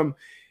get something.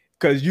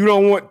 Because you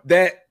don't want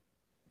that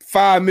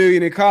 $5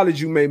 million in college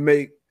you may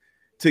make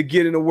to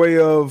get in the way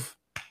of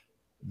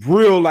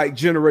real like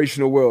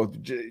generational wealth.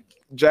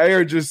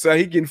 Jair just said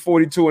he getting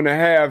 42 and a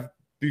half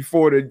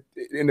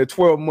in the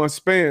 12-month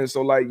span.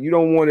 So like you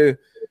don't want to,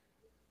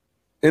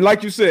 and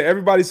like you said,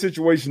 everybody's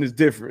situation is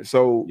different.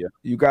 So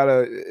you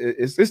gotta,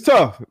 it's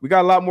tough. We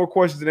got a lot more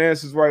questions than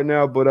answers right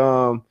now, but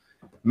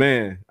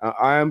man,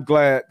 I am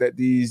glad that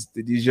these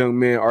young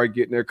men are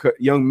getting their cut.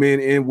 Young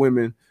men and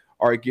women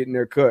are getting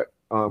their cut.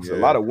 A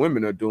lot of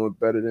women are doing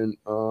better than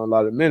a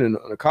lot of men in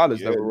the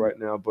college level right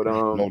now. But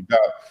no doubt.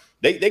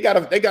 They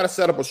gotta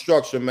set up a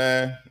structure,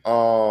 man.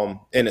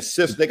 And a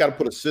system. They gotta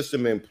put a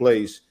system in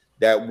place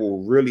that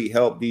will really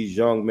help these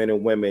young men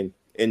and women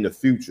in the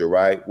future,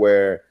 right?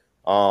 Where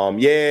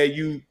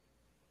you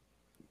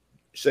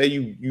say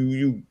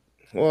you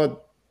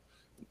what?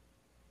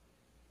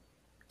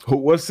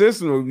 What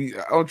system? I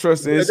don't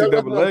trust the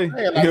NCAA.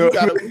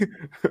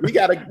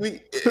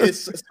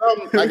 It's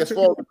something like as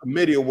far as a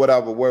committee or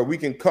whatever, where we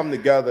can come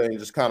together and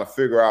just kind of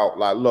figure out,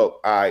 like, look,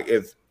 all right,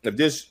 if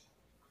this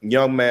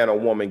young man or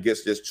woman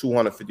gets this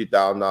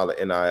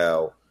 $250,000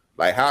 NIL,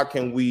 like, how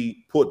can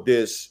we put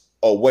this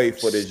away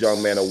for this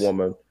young man or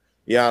woman?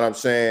 You know what I'm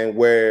saying?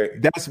 Where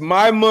that's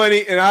my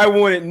money and I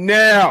want it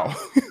now.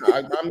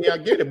 I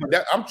get it, but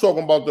I'm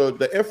talking about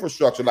the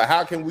infrastructure. Like,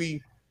 how can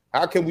we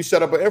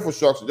set up an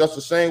infrastructure? Just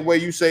the same way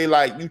you say,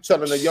 like, you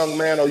telling a young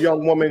man or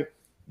young woman,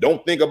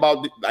 don't think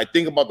about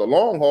think about the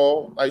long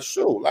haul. Like,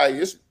 sure, like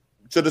it's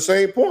to the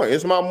same point.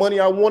 It's my money.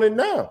 I want it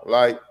now.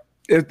 Like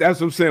that's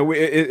what I'm saying.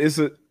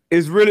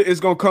 it's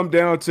gonna come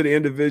down to the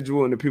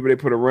individual and the people they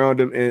put around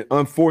them. And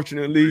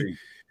unfortunately,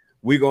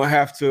 we're gonna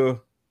have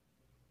to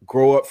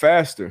grow up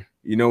faster,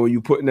 when you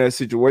put in that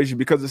situation,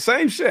 because the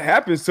same shit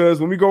happens to us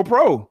when we go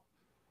pro.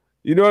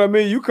 You know what I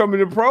mean? You come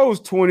into pros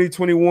 20,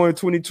 21,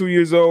 22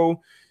 years old,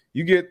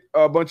 you get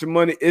a bunch of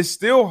money. It's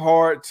still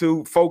hard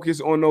to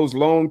focus on those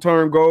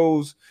long-term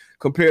goals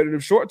compared to the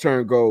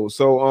short-term goals.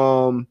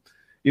 So,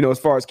 as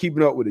far as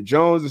keeping up with the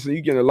Joneses, so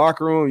you get in the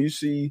locker room, you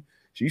see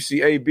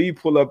AB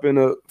pull up in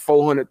a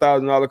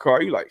 $400,000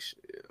 car. You like,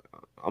 shit,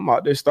 I'm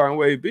out there starting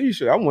with AB.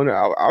 Shit, I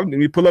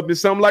need to pull up in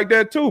something like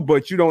that too.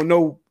 But you don't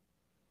know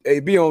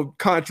AB on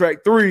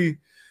contract 3.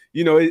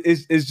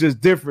 It's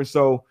just different.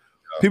 So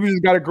people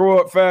just got to grow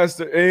up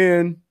faster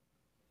and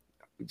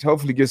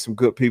hopefully get some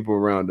good people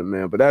around them,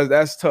 man. But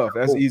that's tough.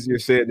 That's easier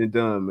said than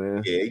done,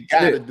 man. Yeah, you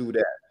got to do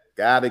that.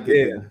 Got to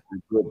get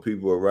good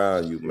people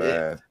around you,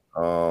 man.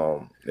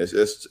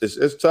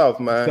 It's tough,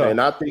 man. Tough.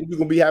 And I think you're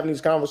gonna be having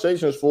these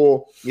conversations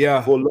for a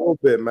little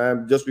bit,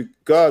 man. Just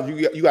because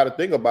you got to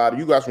think about it.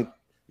 You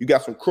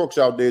got some crooks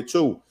out there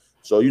too.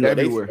 So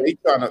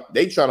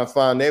they trying to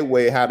find their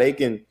way how they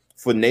can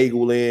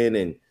finagle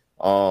in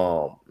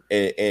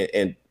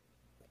and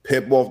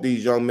pimp off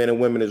these young men and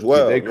women as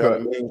well. You know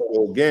what I mean?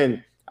 So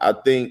again, I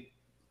think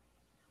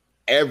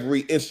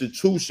every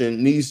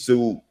institution needs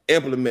to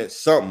implement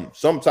some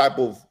type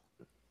of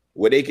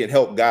where they can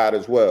help guide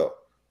as well.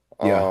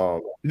 Yeah,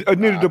 I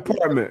need a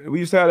department. We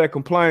used to have that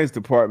compliance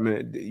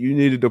department. You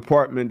need a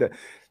department that,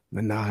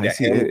 but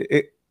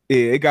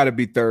it got to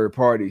be third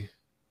party.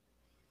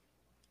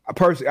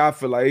 I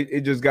feel like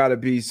it just got to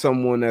be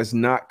someone that's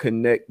not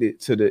connected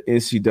to the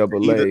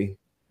NCAA.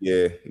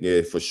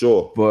 Yeah, for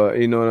sure. But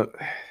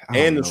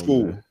and the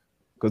school,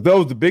 because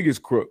those the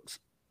biggest crooks.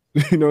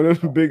 Those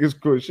the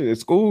biggest crooks. Shit,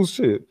 school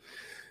shit.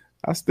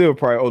 I still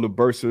probably owe the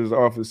bursars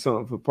office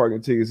something for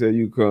parking tickets at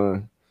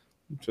UConn.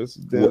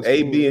 Well,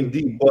 AB and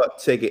D Butt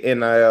take an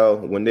NIL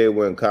when they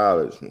were in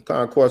college. What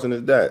kind of question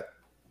is that?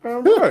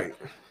 All right.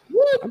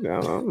 What? I'm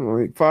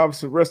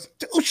 5%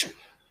 restitution.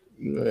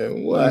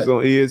 Man, what? He's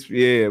on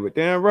ESPN, but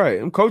damn right.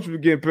 Them coaches were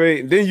getting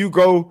paid. And then you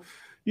go,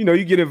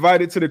 you get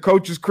invited to the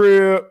coach's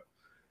crib.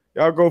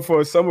 Y'all go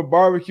for a summer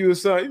barbecue or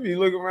something. You be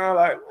looking around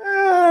like,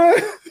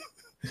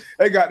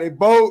 they got their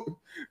boat,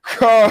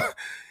 car.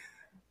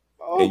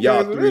 And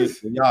y'all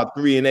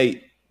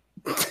 3-8.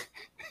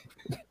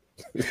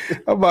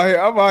 I'm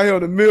out here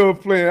on the meal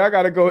plan. I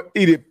gotta go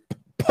eat it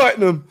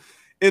Putnam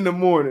in the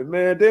morning,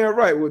 man. Damn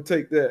right, we'll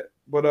take that.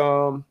 But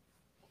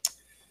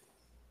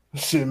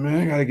shit,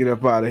 man, I gotta get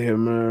up out of here,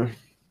 man.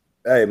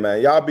 Hey,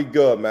 man, y'all be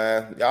good,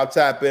 man. Y'all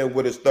tap in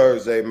with us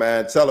Thursday,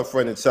 man. Tell a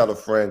friend and tell a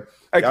friend.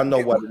 Y'all know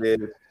what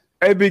it is.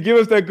 Hey, B, give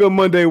us that good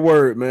Monday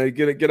word, man.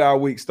 Get our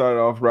week started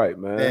off right,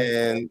 man.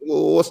 And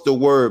what's the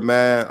word,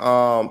 man?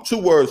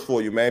 2 words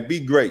for you, man.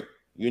 Be great.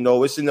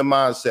 It's in the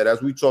mindset.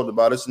 As we talked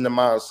about, it's in the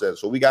mindset.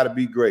 So we got to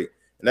be great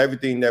in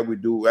everything that we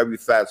do, every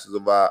facet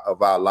of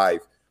our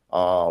life.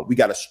 We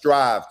got to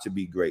strive to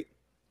be great.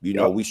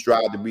 We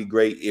strive to be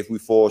great. If we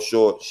fall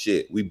short,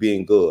 shit, we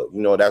being good.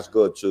 That's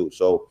good too.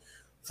 So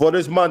for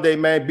this Monday,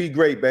 man, be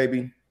great,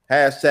 baby.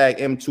 Hashtag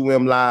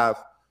M2M Live.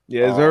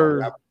 Yes,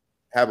 sir.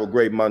 Have a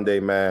great Monday,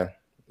 man.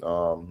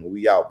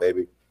 We out,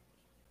 baby.